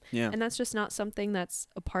time. Yeah. And that's just not something that's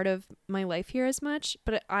a part of my life here as much,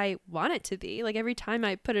 but I want it to be. Like, every time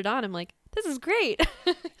I put it on, I'm like, this is great.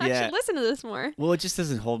 I should listen to this more. Well, it just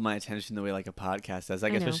doesn't hold my attention the way like a podcast does.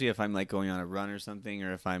 Like, especially if I'm like going on a run or something,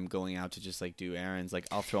 or if I'm going out to just like do errands, like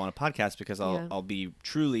I'll throw on a podcast because I'll be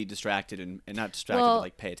truly distracted and not distracted, but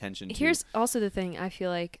like pay attention to. Here's also the thing. I feel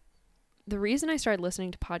like the reason I started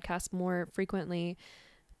listening to podcasts more frequently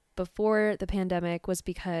before the pandemic was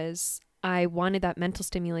because I wanted that mental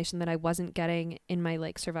stimulation that I wasn't getting in my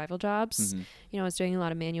like survival jobs. Mm-hmm. You know, I was doing a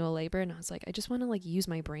lot of manual labor and I was like, I just want to like use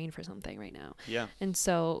my brain for something right now. Yeah. And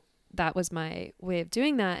so that was my way of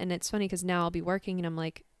doing that. And it's funny because now I'll be working and I'm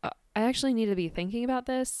like, I actually need to be thinking about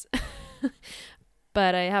this.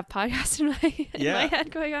 But I have podcasts in my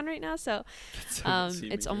head going on right now. So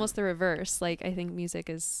it's almost the reverse. Like, I think music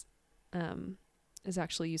is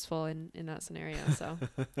actually useful in that scenario. So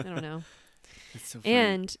I don't know. It's so funny.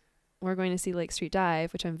 And we're going to see Lake Street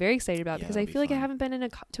Dive, which I'm very excited about because I feel like I haven't been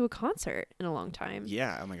to a concert in a long time.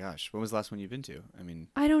 Yeah. Oh my gosh. When was the last one you've been to? I mean,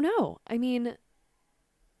 I don't know. I mean,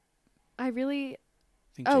 I really.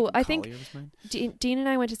 I think Dean and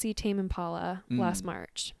I went to see Tame Impala last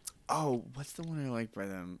March. Oh, what's the one I like by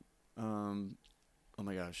them? Oh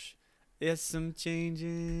my gosh. Yes, some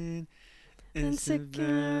changing.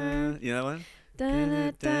 Insecure. You know that one?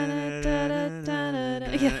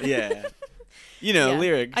 Yeah. You know,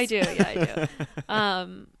 lyrics. I do. Yeah, I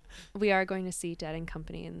do. We are going to see Dead and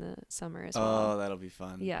Company in the summer as well. Oh, that'll be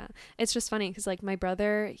fun. Yeah. It's just funny because like my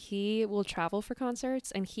brother, he will travel for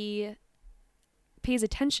concerts and he pays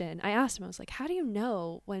attention. I asked him, I was like, how do you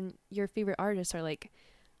know when your favorite artists are like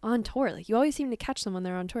on tour? Like, you always seem to catch them when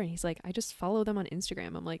they're on tour. And he's like, I just follow them on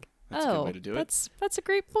Instagram. I'm like, that's a good way to do it. That's a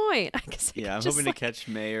great point. I guess I'm hoping to catch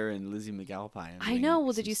Mayer and Lizzie McAlpine. I know.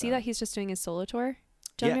 Well, did you see that he's just doing his solo tour,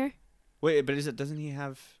 John Mayer? Wait, but doesn't he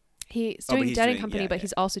have? He's doing Dead and Company, but yeah.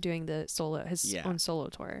 he's also doing his own solo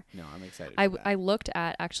tour. No, I'm excited. I looked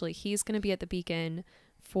at, actually, he's going to be at the Beacon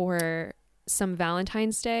for some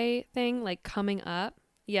Valentine's Day thing, like, coming up.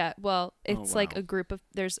 Yeah, well, it's like a group of,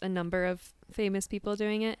 there's a number of famous people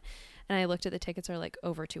doing it, and I looked at the tickets are like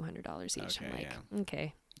over $200 each. Okay, I'm like,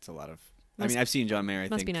 okay. It's a lot of. I mean, I've seen John Mayer, I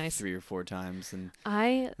think, be nice. 3 or 4 times, and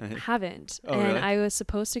I haven't. Oh, and really? I was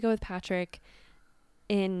supposed to go with Patrick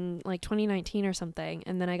in like 2019 or something,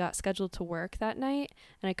 and then I got scheduled to work that night,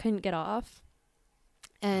 and I couldn't get off.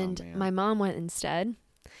 And my mom went instead.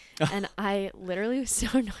 And I literally was so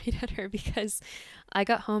annoyed at her because I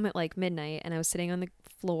got home at like midnight and I was sitting on the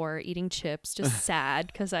floor eating chips, just sad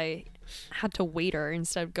because I had to wait her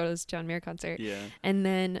instead of go to this John Mayer concert. Yeah. And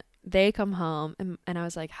then they come home and I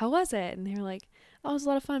was like, how was it? And they were like, oh, it was a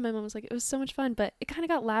lot of fun. My mom was like, it was so much fun, but it kind of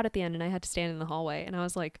got loud at the end and I had to stand in the hallway. And I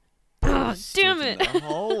was like, oh, damn it. The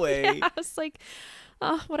hallway. Yeah, I was like,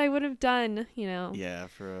 oh, what I would have done, you know. Yeah,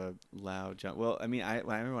 for a loud John. Well, I mean, I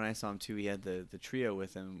remember when I saw him too. He had the trio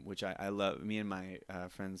with him, which I love. Me and my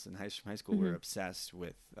friends in high school were obsessed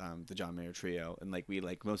with the John Mayer trio, and like we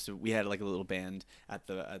had like a little band at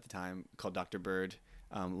the time called Dr. Bird.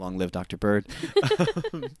 Long live Dr. Bird.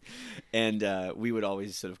 And we would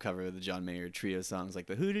always sort of cover the John Mayer trio songs, like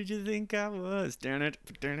the "Who Did You Think I Was?"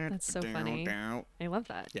 That's so funny. I love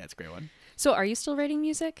that. Yeah, it's a great one. So are you still writing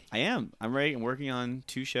music? I am. I'm working on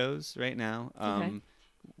 2 shows right now. Okay.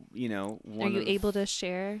 You know, are you able to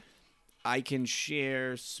share? I can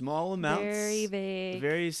share small amounts. Very vague.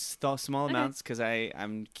 Very small amounts, because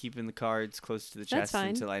I'm keeping the cards close to the chest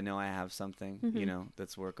until I know I have something, you know,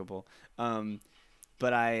 that's workable.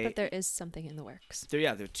 But there is something in the works.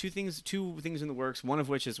 There are 2 things in the works. One of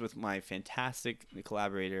which is with my fantastic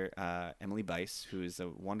collaborator, Emily Bice, who is a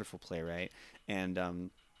wonderful playwright, and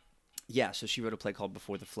so she wrote a play called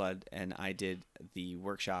Before the Flood, and I did the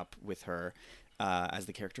workshop with her as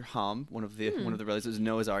the character Ham, one of the brothers. It was a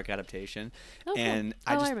Noah's Ark adaptation. Oh, and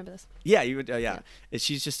cool. I remember this. Yeah, you would. Yeah.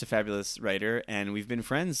 She's just a fabulous writer, and we've been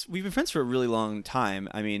friends. We've been friends for a really long time.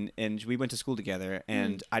 I mean, and we went to school together,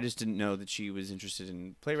 and I just didn't know that she was interested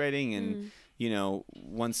in playwriting. And you know,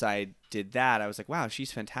 once I did that, I was like, wow,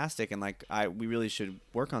 she's fantastic, and like we really should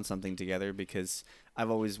work on something together, because I've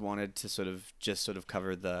always wanted to sort of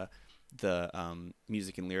cover the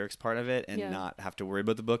music and lyrics part of it and not have to worry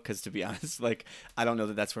about the book, because to be honest, like I don't know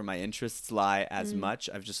that that's where my interests lie as much.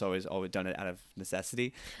 I've just always done it out of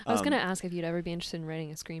necessity. I was going to ask if you'd ever be interested in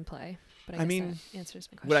writing a screenplay, but I guess that answers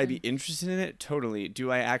my question. Would I be interested in it? Totally.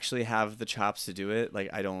 Do I actually have the chops to do it? Like,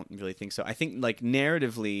 I don't really think so. I think like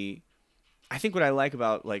narratively, I think what I like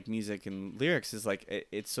about like music and lyrics is like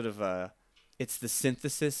it's sort of it's the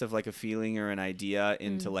synthesis of like a feeling or an idea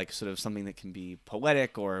into like sort of something that can be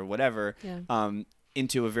poetic or whatever,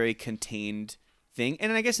 into a very contained thing.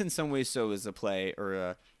 And I guess in some ways so is a play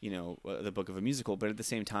or the book of a musical, but at the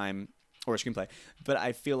same time, or a screenplay. But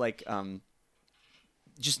I feel like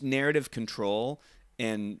just narrative control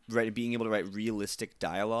and being able to write realistic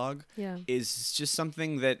dialogue is just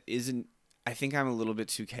something that isn't. I think I'm a little bit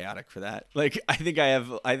too chaotic for that. Like I think I have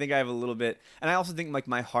a little bit, and I also think like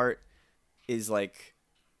my heart is like,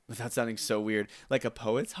 without sounding so weird, like a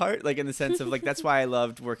poet's heart, like in the sense of like that's why I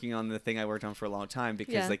loved working on the thing I worked on for a long time,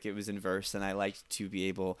 because like it was in verse and I liked to be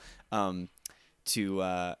able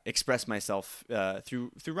to express myself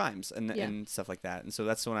through rhymes and stuff like that. And so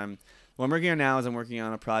that's what I'm working on now. Is I'm working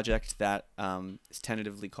on a project that is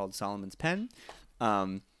tentatively called Solomon's Pen,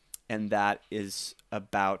 and that is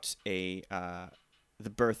about the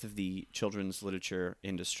birth of the children's literature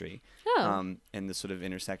industry, and the sort of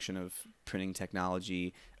intersection of printing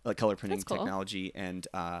technology, like color printing technology, and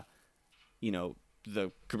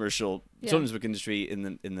the commercial children's book industry in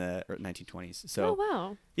the 1920s. So, oh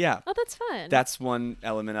wow, yeah, oh that's fun. That's one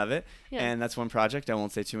element of it, and that's one project. I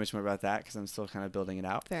won't say too much more about that because I'm still kind of building it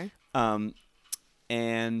out. Fair.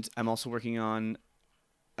 And I'm also working on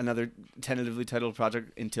another tentatively titled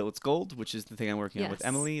project, Until It's Gold, which is the thing I'm working on with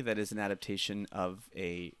Emily. That is an adaptation of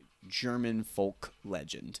a German folk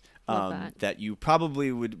legend that you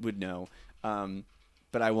probably would know,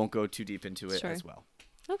 but I won't go too deep into it as well.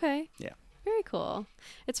 Okay. Yeah. Very cool.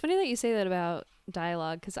 It's funny that you say that about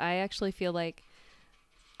dialogue, because I actually feel like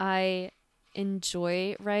I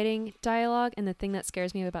enjoy writing dialogue, and the thing that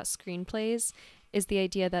scares me about screenplays is the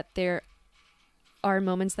idea that there are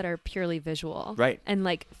moments that are purely visual. Right. And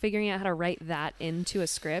like figuring out how to write that into a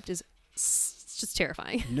script is just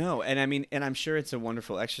terrifying. No, and I mean, and I'm sure it's a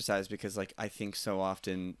wonderful exercise, because like I think so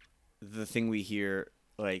often the thing we hear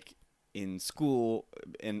like in school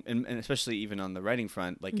and especially even on the writing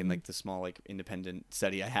front, like in like the small like independent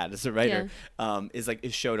study I had as a writer,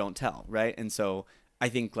 is show don't tell, right? And so I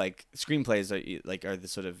think like screenplays are the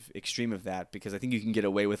sort of extreme of that, because I think you can get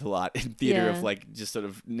away with a lot in theater of like just sort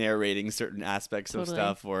of narrating certain aspects of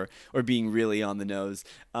stuff or being really on the nose.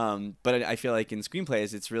 But I feel like in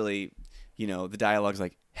screenplays, it's really, the dialogue's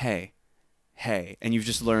like, hey, and you've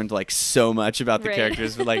just learned like so much about the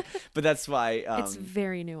characters, but that's why it's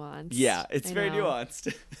very nuanced. Yeah, it's very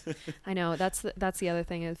nuanced. I know that's the other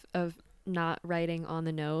thing of not writing on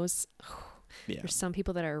the nose. There's some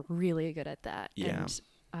people that are really good at that, and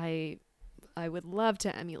I would love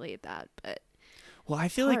to emulate that, but I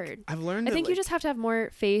feel hard. Like I've learned. I think you just have to have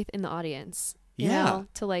more faith in the audience. You know,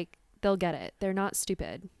 to like they'll get it. They're not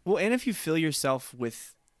stupid. Well, and if you fill yourself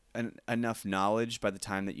with enough knowledge by the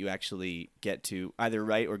time that you actually get to either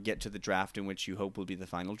write or get to the draft in which you hope will be the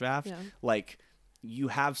final draft, like you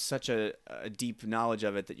have such a deep knowledge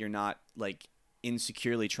of it that you're not like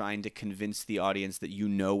insecurely trying to convince the audience that you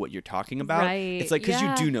know what you're talking about. Right. It's like, because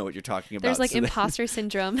you do know what you're talking about. There's like imposter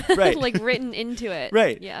syndrome like written into it.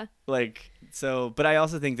 Right. Yeah. Like, so, but I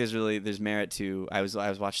also think there's merit to, I was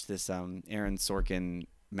watched this Aaron Sorkin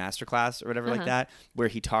masterclass or whatever like that, where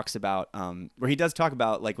he talks about where he does talk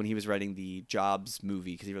about like when he was writing the Jobs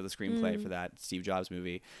movie, because he wrote the screenplay for that Steve Jobs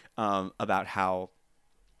movie, about how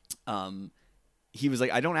he was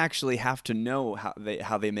like, I don't actually have to know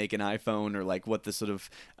how they make an iPhone or like what the sort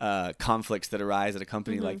of conflicts that arise at a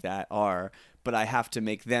company like that are, but I have to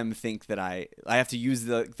make them think that I have to use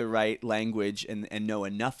the right language and know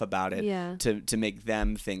enough about it to make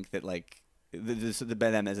them think that like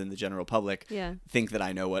them as in the general public think that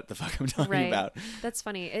I know what the fuck I'm talking about. That's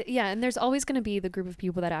funny. And there's always going to be the group of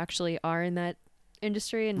people that actually are in that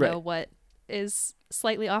industry and know what is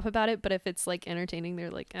slightly off about it, but if it's like entertaining,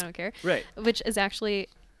 they're like, I don't care. Right. Which is actually,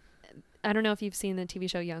 I don't know if you've seen the TV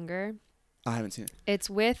show Younger. I haven't seen it. It's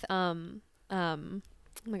with oh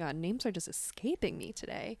my god, names are just escaping me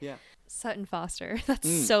today. Yeah. Sutton Foster. That's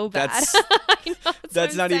so bad.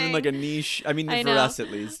 That's not even like a niche. I mean, for us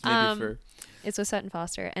at least. Maybe it's with Sutton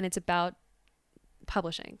Foster, and it's about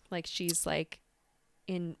publishing. Like she's like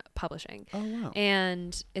in publishing. Oh wow.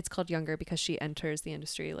 And it's called Younger because she enters the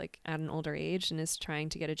industry like at an older age and is trying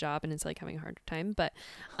to get a job and is like having a hard time. But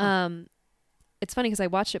it's funny because I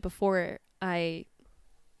watched it before I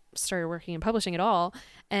started working in publishing at all,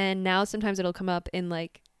 and now sometimes it'll come up in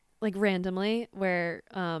like randomly where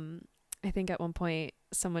I think at one point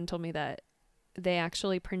someone told me that they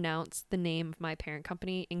actually pronounced the name of my parent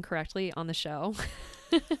company incorrectly on the show.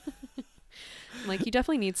 Like, you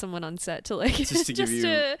definitely need someone on set to like just to give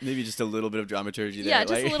you maybe just a little bit of dramaturgy there. Yeah,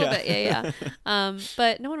 just a little bit. Yeah.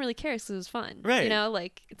 But no one really cares because it was fun. Right. You know,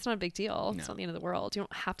 like it's not a big deal. No. It's not the end of the world. You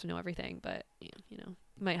don't have to know everything, but you know,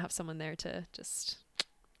 you might have someone there to just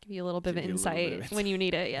give you a little bit of insight when you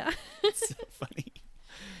need it. Yeah. It's so funny.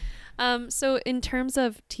 So in terms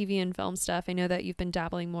of TV and film stuff, I know that you've been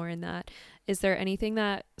dabbling more in that. Is there anything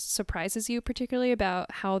that surprises you particularly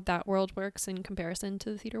about how that world works in comparison to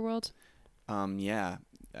the theater world? Yeah,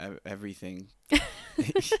 everything.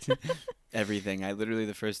 Everything. I literally,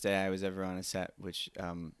 the first day I was ever on a set, which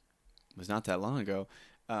was not that long ago,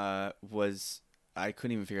 was I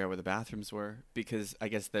couldn't even figure out where the bathrooms were because I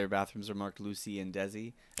guess their bathrooms are marked Lucy and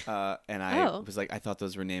Desi. And I was like, I thought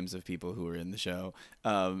those were names of people who were in the show.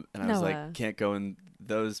 And I was like, can't go in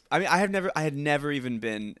those. I mean, I had never even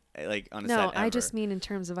been like on a set ever. No, I just mean in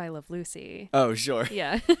terms of I Love Lucy. Oh, sure.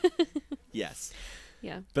 Yeah. Yes.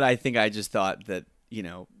 Yeah. But I think I just thought that, you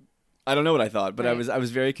know, I don't know what I thought, but I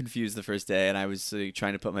was very confused the first day, and I was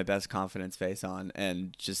trying to put my best confidence face on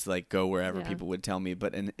and just like go wherever people would tell me.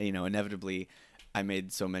 But inevitably, I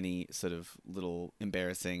made so many sort of little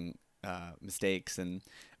embarrassing mistakes, and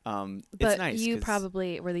it's nice. But you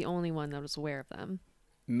probably were the only one that was aware of them.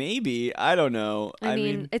 Maybe, I don't know. I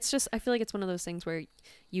mean, it's just I feel like it's one of those things where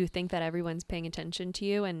you think that everyone's paying attention to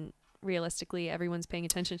you, and realistically, everyone's paying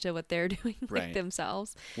attention to what they're doing like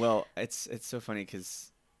themselves. Well, it's so funny because.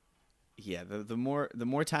 Yeah, the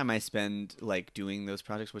more time I spend like doing those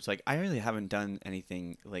projects, which like I really haven't done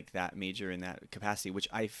anything like that major in that capacity, which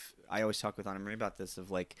I always talk with Anna Marie about this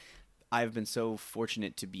of like I've been so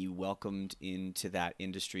fortunate to be welcomed into that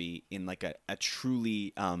industry in like a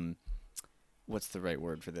truly what's the right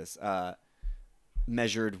word for this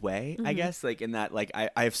measured way, I guess, like in that like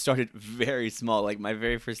I've started very small. Like my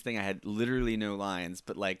very first thing I had literally no lines,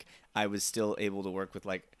 but like I was still able to work with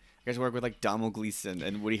like got to work with like Donald Gleason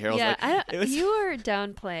and Woody Harrelson. Yeah, you are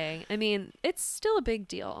downplaying. I mean, it's still a big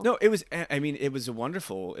deal. No, it was. I mean, it was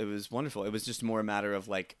wonderful. It was wonderful. It was just more a matter of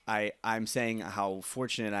like I'm saying how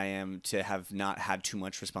fortunate I am to have not had too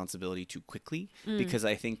much responsibility too quickly, because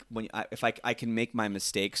I think if I can make my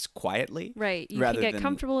mistakes quietly, right? You can get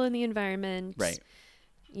comfortable in the environment, right?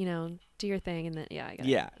 You know, do your thing, and then I get it.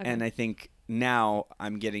 Yeah, okay. And I think now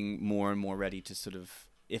I'm getting more and more ready to sort of.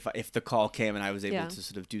 If the call came and I was able to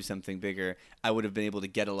sort of do something bigger, I would have been able to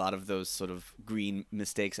get a lot of those sort of green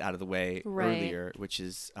mistakes out of the way earlier, which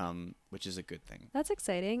is a good thing. That's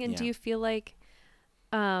exciting. And do you feel like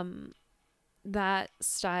that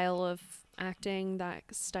style of acting, that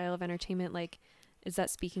style of entertainment, like, is that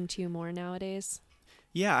speaking to you more nowadays?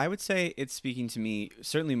 Yeah, I would say it's speaking to me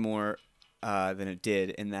certainly more than it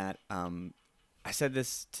did, in that I said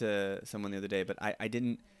this to someone the other day, but I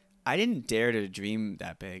didn't dare to dream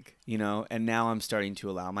that big, you know, and now I'm starting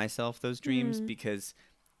to allow myself those dreams because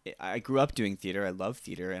I grew up doing theater. I love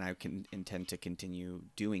theater, and I can intend to continue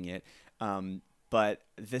doing it. But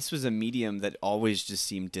this was a medium that always just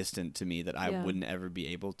seemed distant to me, that I wouldn't ever be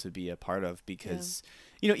able to be a part of, because,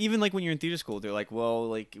 you know, even like when you're in theater school, they're like, well,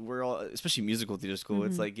 like we're all, especially musical theater school,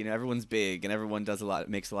 it's like, you know, everyone's big and everyone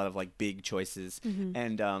makes a lot of like big choices.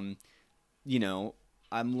 And, you know,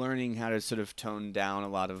 I'm learning how to sort of tone down a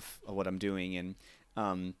lot of what I'm doing. And,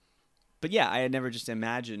 but yeah, I had never just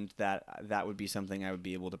imagined that would be something I would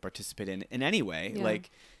be able to participate in any way. Yeah.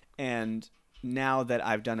 Like, and now that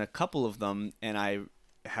I've done a couple of them, and I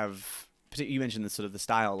have, you mentioned the sort of the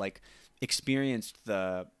style, like experienced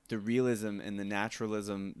the realism and the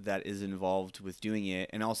naturalism that is involved with doing it,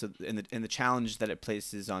 and also in the challenge that it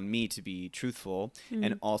places on me to be truthful,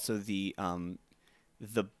 and also the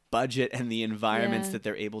budget and the environments that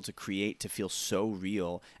they're able to create to feel so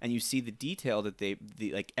real. And you see the detail that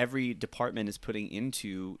like every department is putting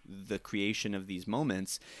into the creation of these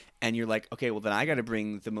moments, and you're like, okay, well then I got to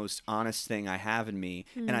bring the most honest thing I have in me.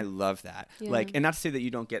 And I love that. Like, and not to say that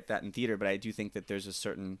you don't get that in theater, but I do think that there's a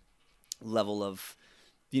certain level of,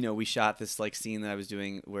 you know, we shot this like scene that I was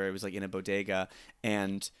doing where it was like in a bodega,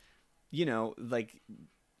 and, you know, like,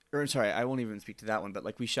 or sorry, I won't even speak to that one, but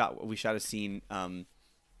like we shot a scene,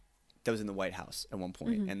 that was in the White House at one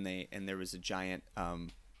point, and there was a giant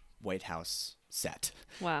White House set.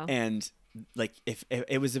 Wow. And like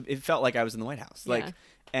it felt like I was in the White House. Like,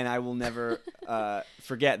 and I will never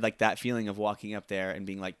forget like that feeling of walking up there and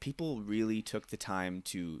being like, people really took the time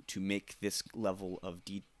to make this level of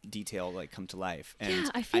detail like come to life, and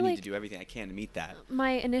I need to do everything I can to meet that.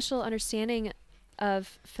 My initial understanding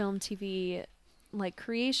of film, TV, like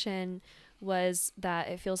creation, was that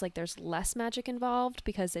it feels like there's less magic involved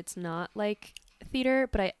because it's not like theater,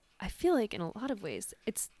 but I feel like in a lot of ways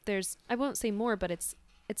there's I won't say more, but it's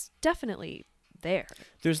definitely there.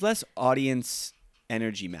 There's less audience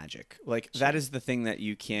energy magic. Like that is the thing that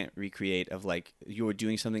you can't recreate, of like you're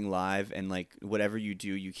doing something live, and like whatever you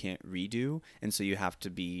do you can't redo, and so you have to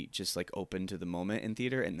be just like open to the moment in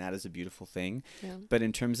theater, and that is a beautiful thing. But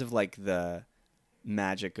in terms of like the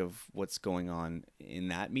magic of what's going on in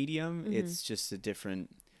that medium, it's just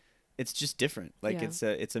different. Like it's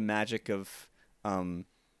a magic of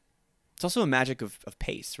it's also a magic of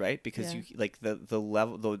pace, right? Because you like the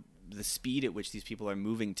level, the speed at which these people are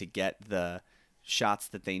moving to get the shots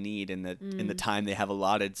that they need in the time they have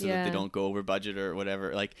allotted, so that they don't go over budget or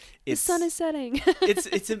whatever. Like the sun is setting.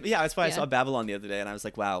 That's why I saw Babylon the other day, and I was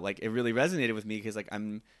like, wow, like it really resonated with me, because like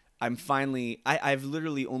I'm finally, I've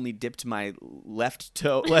literally only dipped my left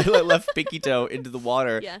pinky toe into the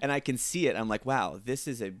water, and I can see it. I'm like, wow, this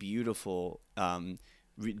is a beautiful,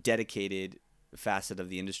 dedicated facet of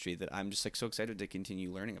the industry that I'm just like so excited to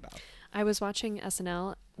continue learning about. I was watching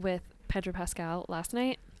SNL with Pedro Pascal last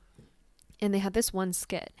night, and they had this one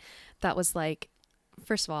skit that was like,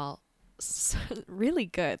 first of all, really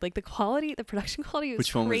good. Like the production quality was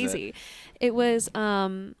Which one crazy. Was it? It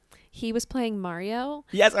was, he was playing Mario.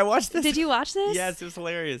 Yes, I watched this. Did you watch this? Yes, it was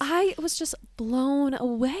hilarious. I was just blown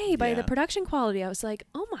away by the production quality. I was like,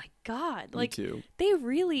 oh my God. Like, me too. They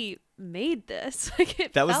really made this. Like,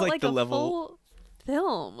 it that was felt like the a level full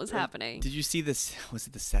film was happening. Did you see this? Was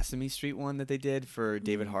it the Sesame Street one that they did for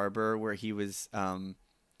David Harbour, where he was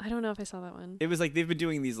I don't know if I saw that one. It was like they've been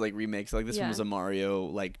doing these like remakes. Like this one was a Mario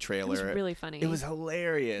like trailer. It was really funny. It was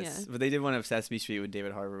hilarious. But they did one of Sesame Street when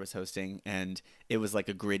David Harbour was hosting, and it was like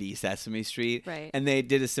a gritty Sesame Street. Right. And they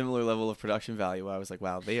did a similar level of production value. Where I was like,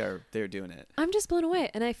 wow, they're doing it. I'm just blown away,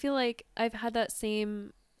 and I feel like I've had that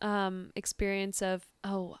same experience of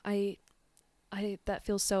I that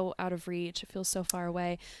feels so out of reach. It feels so far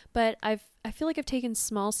away. But I feel like I've taken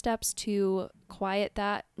small steps to quiet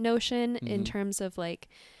that notion in terms of like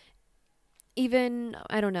even,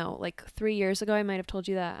 I don't know, like 3 years ago, I might have told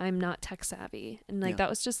you that I'm not tech savvy. And like, that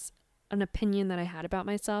was just an opinion that I had about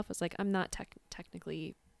myself. I was like, I'm not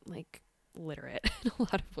technically like literate in a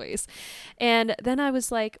lot of ways. And then I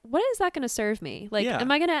was like, what is that going to serve me? Like,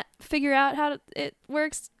 am I going to figure out how it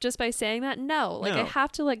works just by saying that? No, like I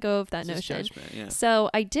have to let go of that notion. So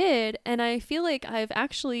I did. And I feel like I've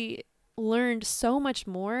actually learned so much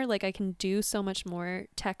more. Like I can do so much more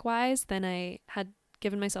tech wise than I had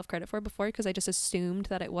given myself credit for before, because I just assumed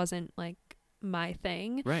that it wasn't like my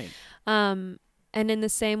thing. Right. And in the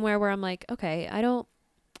same way where I'm like, okay, I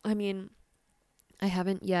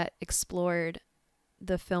haven't yet explored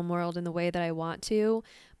the film world in the way that I want to,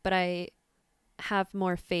 but I have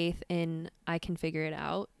more faith in I can figure it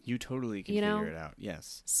out. You totally can figure it out.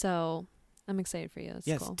 Yes. So I'm excited for you.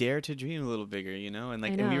 That's cool. Dare to dream a little bigger, and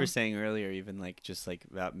like, and we were saying earlier, even like just like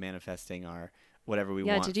about manifesting our whatever we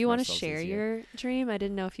want. Yeah. Did you want to share your dream? I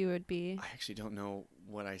didn't know if you would be. I actually don't know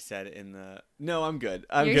what I said in the. No, I'm good.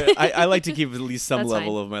 I'm good. I like to keep at least some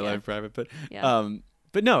level of my life private, but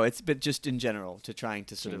but no, but just in general, to trying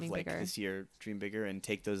to sort of like bigger. This year dream bigger and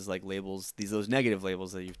take those like labels, those negative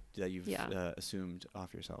labels that you've assumed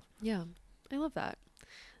off yourself. Yeah, I love that.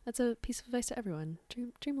 That's a piece of advice to everyone.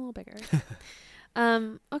 Dream a little bigger.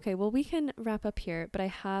 Okay, well, we can wrap up here, but I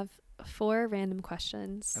have 4 random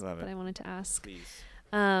questions that I wanted to ask. Please.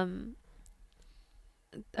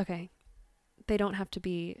 Okay, they don't have to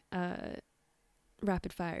be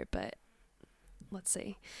rapid fire, but let's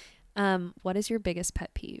see. What is your biggest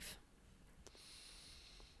pet peeve?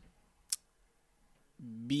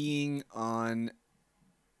 Being on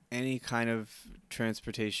any kind of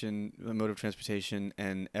mode of transportation,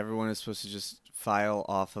 and everyone is supposed to just file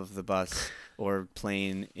off of the bus or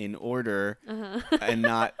plane in order and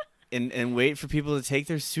not and wait for people to take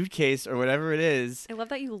their suitcase or whatever it is. I love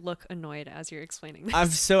that you look annoyed as you're explaining this. I'm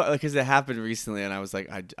so, because it happened recently and I was like,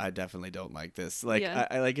 I definitely don't like this. Like,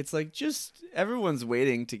 I like, it's like, just everyone's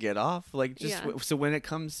waiting to get off. Like, just, so when it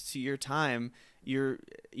comes to your time, you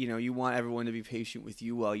want everyone to be patient with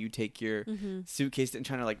you while you take your suitcase and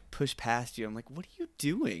trying to like push past you. I'm like, what are you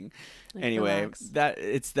doing? Like, anyway, relax.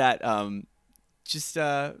 Just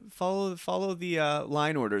follow the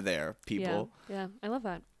line order there, people. Yeah, I love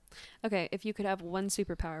that. Okay, if you could have one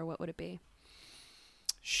superpower, what would it be?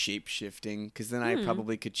 Shape shifting, because then I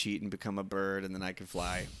probably could cheat and become a bird, and then I could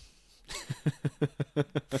fly.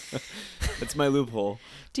 That's my loophole.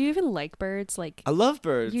 Do you even like birds? Like, I love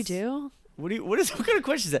birds. You do? What kind of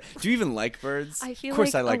question is that? Do you even like birds? I feel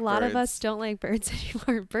like a lot of us don't like birds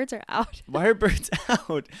anymore. Birds are out. Why are birds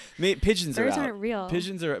out? Pigeons are out. Birds aren't real.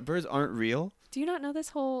 Birds aren't real. Do you not know this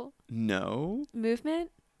whole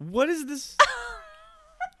movement? What is this?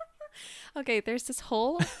 Okay, there's this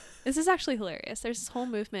whole, this is actually hilarious. There's this whole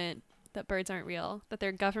movement that birds aren't real, that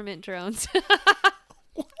they're government drones.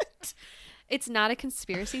 What? It's not a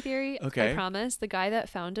conspiracy theory. Okay. I promise. The guy that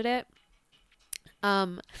founded it,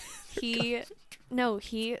 he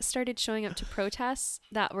started showing up to protests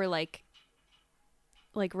that were like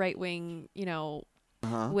right wing,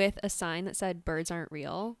 with a sign that said birds aren't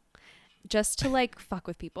real, just to like fuck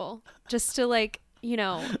with people, just to like,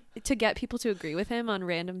 to get people to agree with him on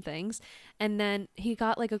random things. And then he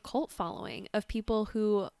got like a cult following of people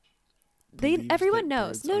who everyone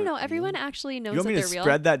knows. No, everyone actually knows that they're real. You want me to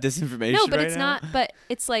spread that disinformation? No, but it's not. But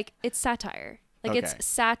it's like, it's satire. Like, it's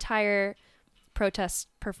satire, protest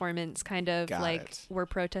performance, kind of like we're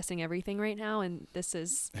protesting everything right now, and this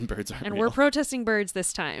is birds aren't and real. We're protesting birds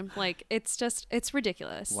this time. Like, it's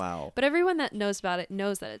ridiculous. Wow. But everyone that knows about it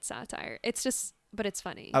knows that it's satire. It's just. But it's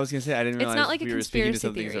funny. I was gonna say, I didn't realize it's not like we a were speaking to conspiracy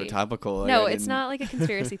something theory. so topical. No, it's not like a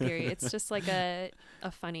conspiracy theory. It's just like a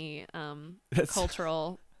funny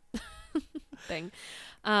cultural thing.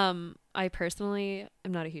 I personally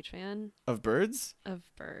am not a huge fan of birds.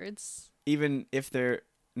 Even if they're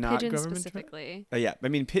not pigeons government specifically. Yeah, I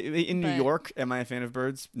mean, in New York, am I a fan of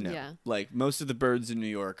birds? No. Yeah. Like most of the birds in New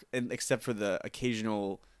York, and except for the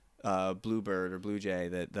occasional bluebird or blue jay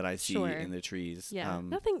that I see in the trees. Yeah,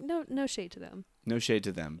 no shade to them. No shade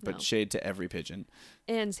to them, but shade to every pigeon.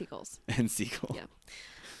 And seagulls.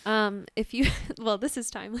 Yeah. If you, well, this is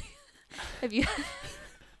timely. If you.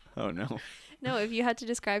 Oh no. No, if you had to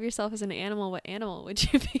describe yourself as an animal, what animal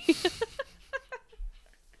would you be?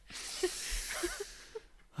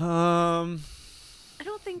 I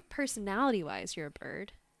don't think personality-wise you're a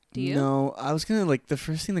bird. Do you? No, I was gonna the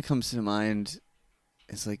first thing that comes to mind.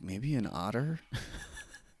 It's like maybe an otter.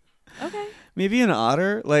 Okay. Maybe an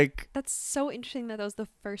otter. Like, That's so interesting that was the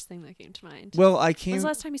first thing that came to mind. well, I When can't. was the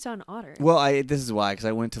last time you saw an otter? Well, this is why, because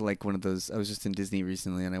I went to like one of those. I was just in Disney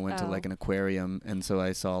recently, and I went to like an aquarium, and so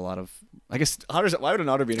I saw a lot of. I guess otters. Why would an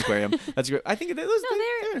otter be an aquarium? That's great. I think they're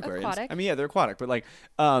aquariums. aquatic. I mean, yeah, they're aquatic, but like,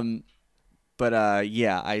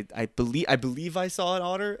 yeah, I believe I saw an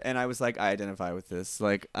otter, and I was like, I identify with this.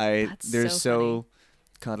 Like, they're so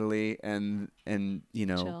cuddly and you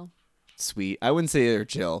know. Chill. Sweet. I wouldn't say they're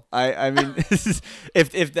chill. I mean,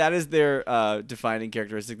 if that is their defining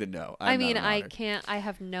characteristic, then no. I mean, I can't. I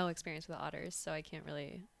have no experience with otters, so I can't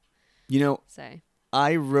really. Say.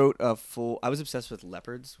 I wrote I was obsessed with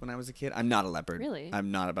leopards when I was a kid. I'm not a leopard. Really?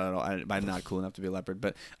 I'm not about it all. I'm not cool enough to be a leopard.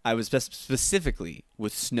 But I was specifically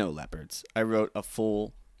with snow leopards. I wrote a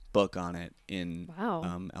full book on it in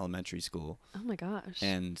elementary school. Oh my gosh.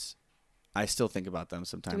 And I still think about them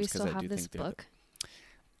sometimes because I do think they're. Book?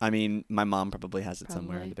 I mean, my mom probably has it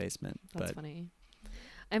somewhere in the basement. That's funny.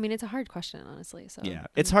 I mean, it's a hard question, honestly. So yeah,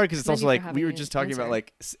 it's hard because it's also like we were just talking about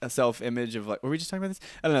like a self-image of like. Were we just talking about this?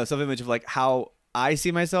 I don't know. Self-image of like how I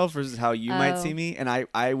see myself versus how you might see me, and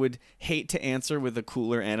I would hate to answer with a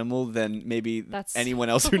cooler animal than maybe anyone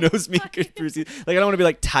else who knows me could perceive. Like I don't want to be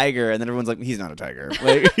like tiger, and then everyone's like, he's not a tiger.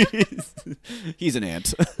 Like he's an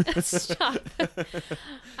ant. Stop.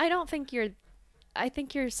 I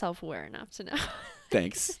think you're self-aware enough to know.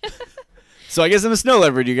 Thanks. So I guess I'm a snow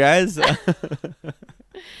leopard, you guys.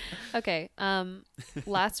 Okay.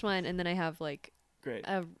 Last one, and then I have like great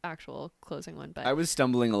actual closing one. But I was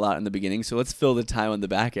stumbling a lot in the beginning, so let's fill the time on the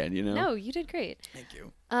back end. You know. No, you did great. Thank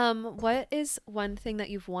you. What is one thing that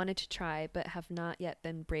you've wanted to try but have not yet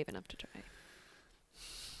been brave enough to try?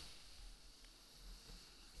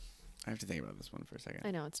 I have to think about this one for a second.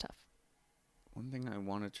 I know it's tough. One thing I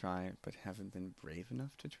want to try but haven't been brave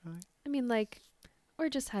enough to try? I mean, like, or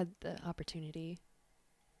just had the opportunity.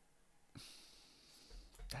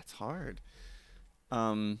 That's hard.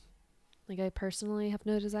 Like, I personally have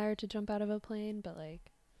no desire to jump out of a plane, but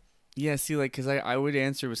like. Yeah, see, like, because I would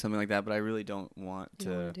answer with something like that, but I really don't want to.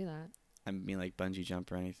 You don't want to do that. I mean, like, bungee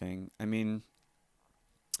jump or anything. I mean,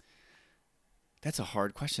 that's a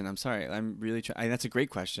hard question. I'm sorry. I'm really trying. That's a great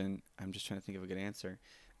question. I'm just trying to think of a good answer.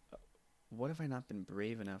 What have I not been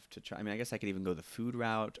brave enough to try? I mean, I guess I could even go the food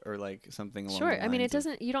route or like something along the lines. Sure. I mean,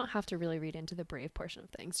 you don't have to really read into the brave portion of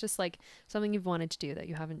things. Just like something you've wanted to do that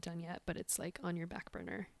you haven't done yet, but it's like on your back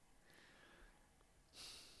burner.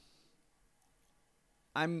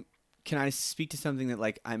 Can I speak to something that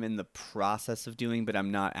like I'm in the process of doing, but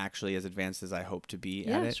I'm not actually as advanced as I hope to be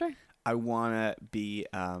at it? Yeah, sure. I want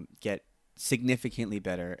to get significantly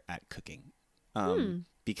better at cooking.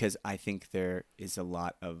 Because I think there is a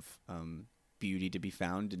lot of beauty to be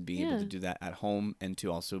found in being able to do that at home and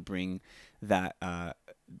to also bring that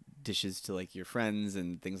dishes to like your friends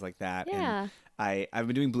and things like that. Yeah. And I've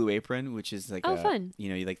been doing Blue Apron, which is like fun.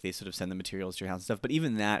 You know, like they sort of send the materials to your house and stuff. But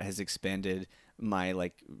even that has expanded my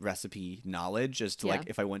like recipe knowledge as to like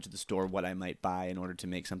if I went to the store, what I might buy in order to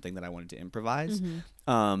make something that I wanted to improvise.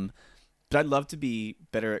 Mm-hmm. But I'd love to be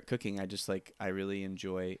better at cooking. I really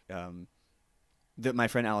enjoy. My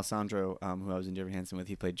friend Alessandro, who I was in Dear Evan Hansen with,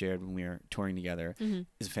 he played Jared when we were touring together,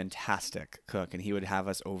 is a fantastic cook, and he would have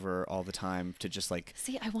us over all the time to just like...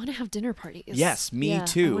 See, I want to have dinner parties. Yes, me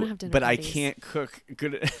too, I want to have dinner but parties. I can't cook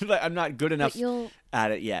good. I'm not good enough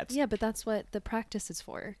at it yet. Yeah, but that's what the practice is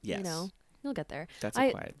for. Yes. You know, you'll get there. That's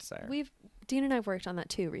a quiet desire. Dean and I have worked on that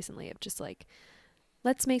too recently, of just like,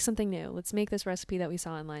 let's make something new. Let's make this recipe that we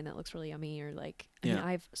saw online that looks really yummy, or like, I mean,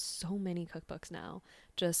 I have so many cookbooks now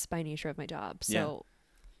just by nature of my job. So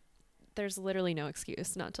there's literally no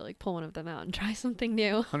excuse not to like pull one of them out and try something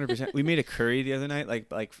new. 100%. We made a curry the other night,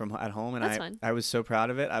 like from at home, and That's fun. I was so proud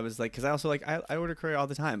of it. I was like, because I also like I order curry all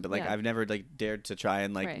the time, but like I've never like dared to try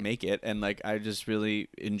and like make it, and like I just really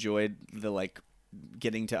enjoyed the like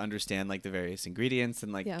getting to understand like the various ingredients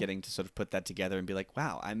and like getting to sort of put that together and be like,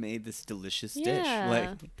 wow, I made this delicious dish. Like,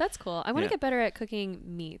 that's cool. I want to get better at cooking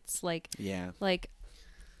meats. Like, like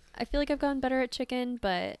I feel like I've gotten better at chicken,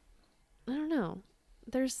 but I don't know.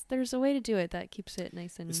 There's a way to do it that keeps it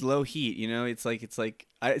nice and... It's low heat, you know? It's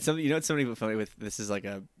something, you know, it's somebody funny with,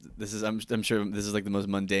 I'm sure this is like the most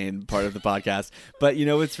mundane part of the podcast, but you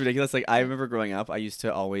know, it's ridiculous. Like I remember growing up, I used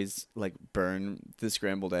to always like burn the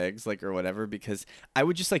scrambled eggs, like, or whatever, because I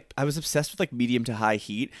would just like, I was obsessed with like medium to high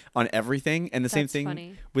heat on everything. And the same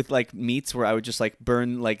thing with like meats, where I would just like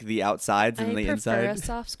burn like the outsides and the inside. I prefer a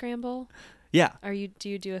soft scramble. Yeah. Do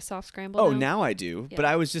you do a soft scramble? Oh, now I do. Yeah. But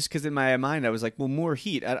I was just, because in my mind I was like, well, more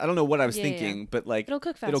heat. I don't know what I was thinking, but like it'll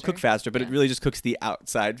cook faster. But it really just cooks the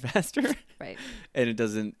outside faster. Right. And it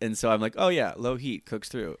doesn't. And so I'm like, oh yeah, low heat cooks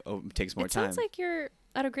through. Oh, it takes more time. It sounds like you're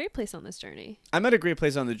at a great place on this journey. I'm at a great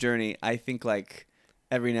place on the journey. I think like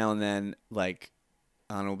every now and then, like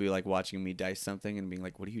Anna will be like watching me dice something and being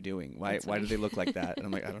like, "What are you doing? Why do they look like that?" And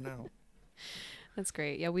I'm like, "I don't know." That's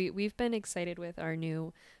great. Yeah, we've been excited with our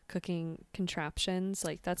new cooking contraptions.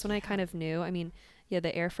 Like that's when I kind of knew. I mean, yeah,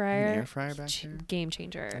 the air fryer back here, game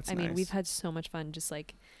changer. That's I mean, nice. we've had so much fun just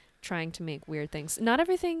like trying to make weird things. Not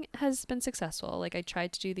everything has been successful. Like I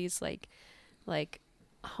tried to do these like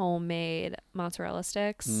homemade mozzarella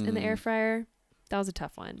sticks in the air fryer. That was a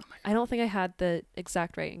tough one. I don't think I had the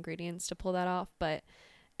exact right ingredients to pull that off, but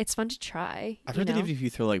it's fun to try. I've heard that if you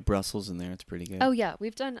throw like Brussels in there, it's pretty good. Oh yeah,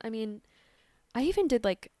 we've done. I mean, I even did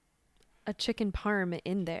like a chicken parm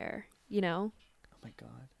in there. You know. Oh my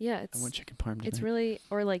god. Yeah, I want chicken parm tonight. It's really,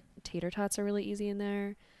 or like tater tots are really easy in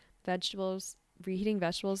there. Vegetables, reheating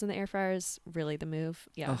vegetables in the air fryer is really the move.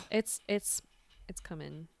 Yeah, it's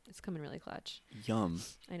coming. It's coming really clutch. Yum.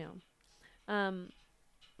 I know.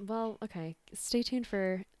 Well, okay. Stay tuned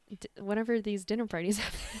for whenever these dinner parties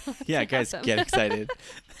happen. Yeah, guys, get excited.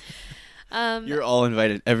 You're all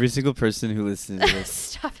invited. Every single person who listens to this.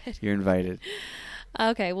 Stop it. You're invited.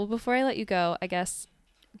 Okay. Well, before I let you go, I guess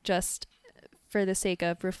just for the sake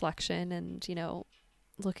of reflection and, you know,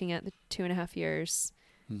 looking at the 2.5 years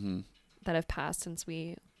that have passed since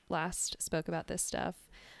we last spoke about this stuff,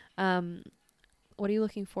 what are you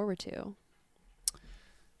looking forward to?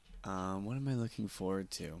 What am I looking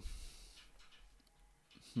forward to?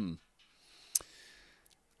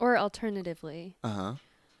 Or alternatively. Uh-huh.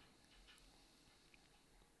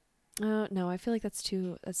 Oh, no, I feel like that's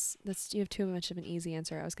you have too much of an easy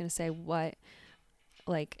answer. I was going to say what,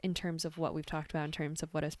 like, in terms of what we've talked about, in terms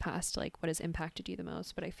of what has passed, like, what has impacted you the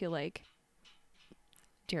most. But I feel like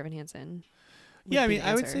Dear Evan Hansen. Yeah, I mean,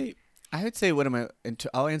 I would say, I'll answer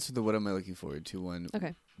the what am I looking forward to one.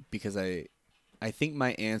 Okay. Because I think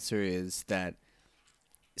my answer is that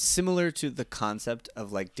similar to the concept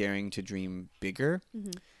of like daring to dream bigger,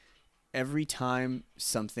 every time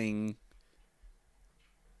something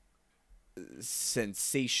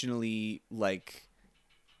sensationally like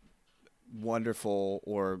wonderful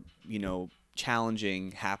or, you know,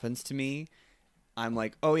 challenging happens to me, I'm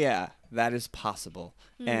like, oh yeah, that is possible.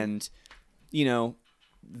 And, you know,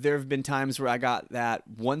 there have been times where I got that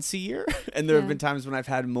once a year, and there have been times when I've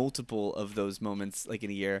had multiple of those moments like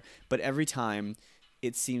in a year. But every time,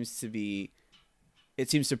 it seems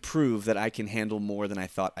to prove that I can handle more than I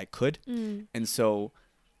thought I could. And so,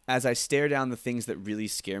 as I stare down the things that really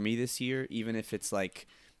scare me this year, even if it's like,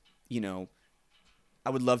 you know,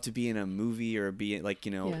 I would love to be in a movie or be like,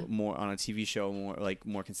 you know, more on a TV show,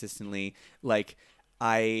 more consistently. Like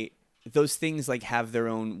those things like have their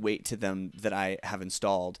own weight to them that I have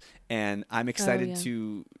installed, and I'm excited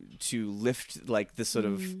to lift like this sort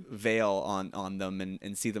of veil on them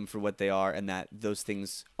and see them for what they are, and that those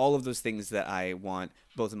things, all of those things that I want,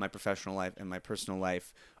 both in my professional life and my personal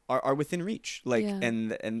life, are within reach. Like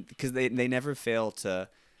and because they never fail to.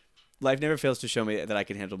 Life never fails to show me that I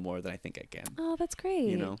can handle more than I think I can. Oh, that's great.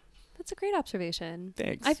 You know? That's a great observation.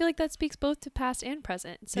 Thanks. I feel like that speaks both to past and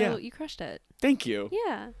present. So you crushed it. Thank you.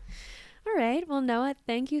 Yeah. All right. Well, Noah,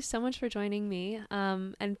 thank you so much for joining me.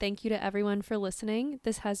 And thank you to everyone for listening.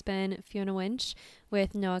 This has been Fiona Winch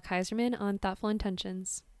with Noah Kaiserman on Thoughtful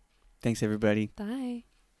Intentions. Thanks, everybody. Bye.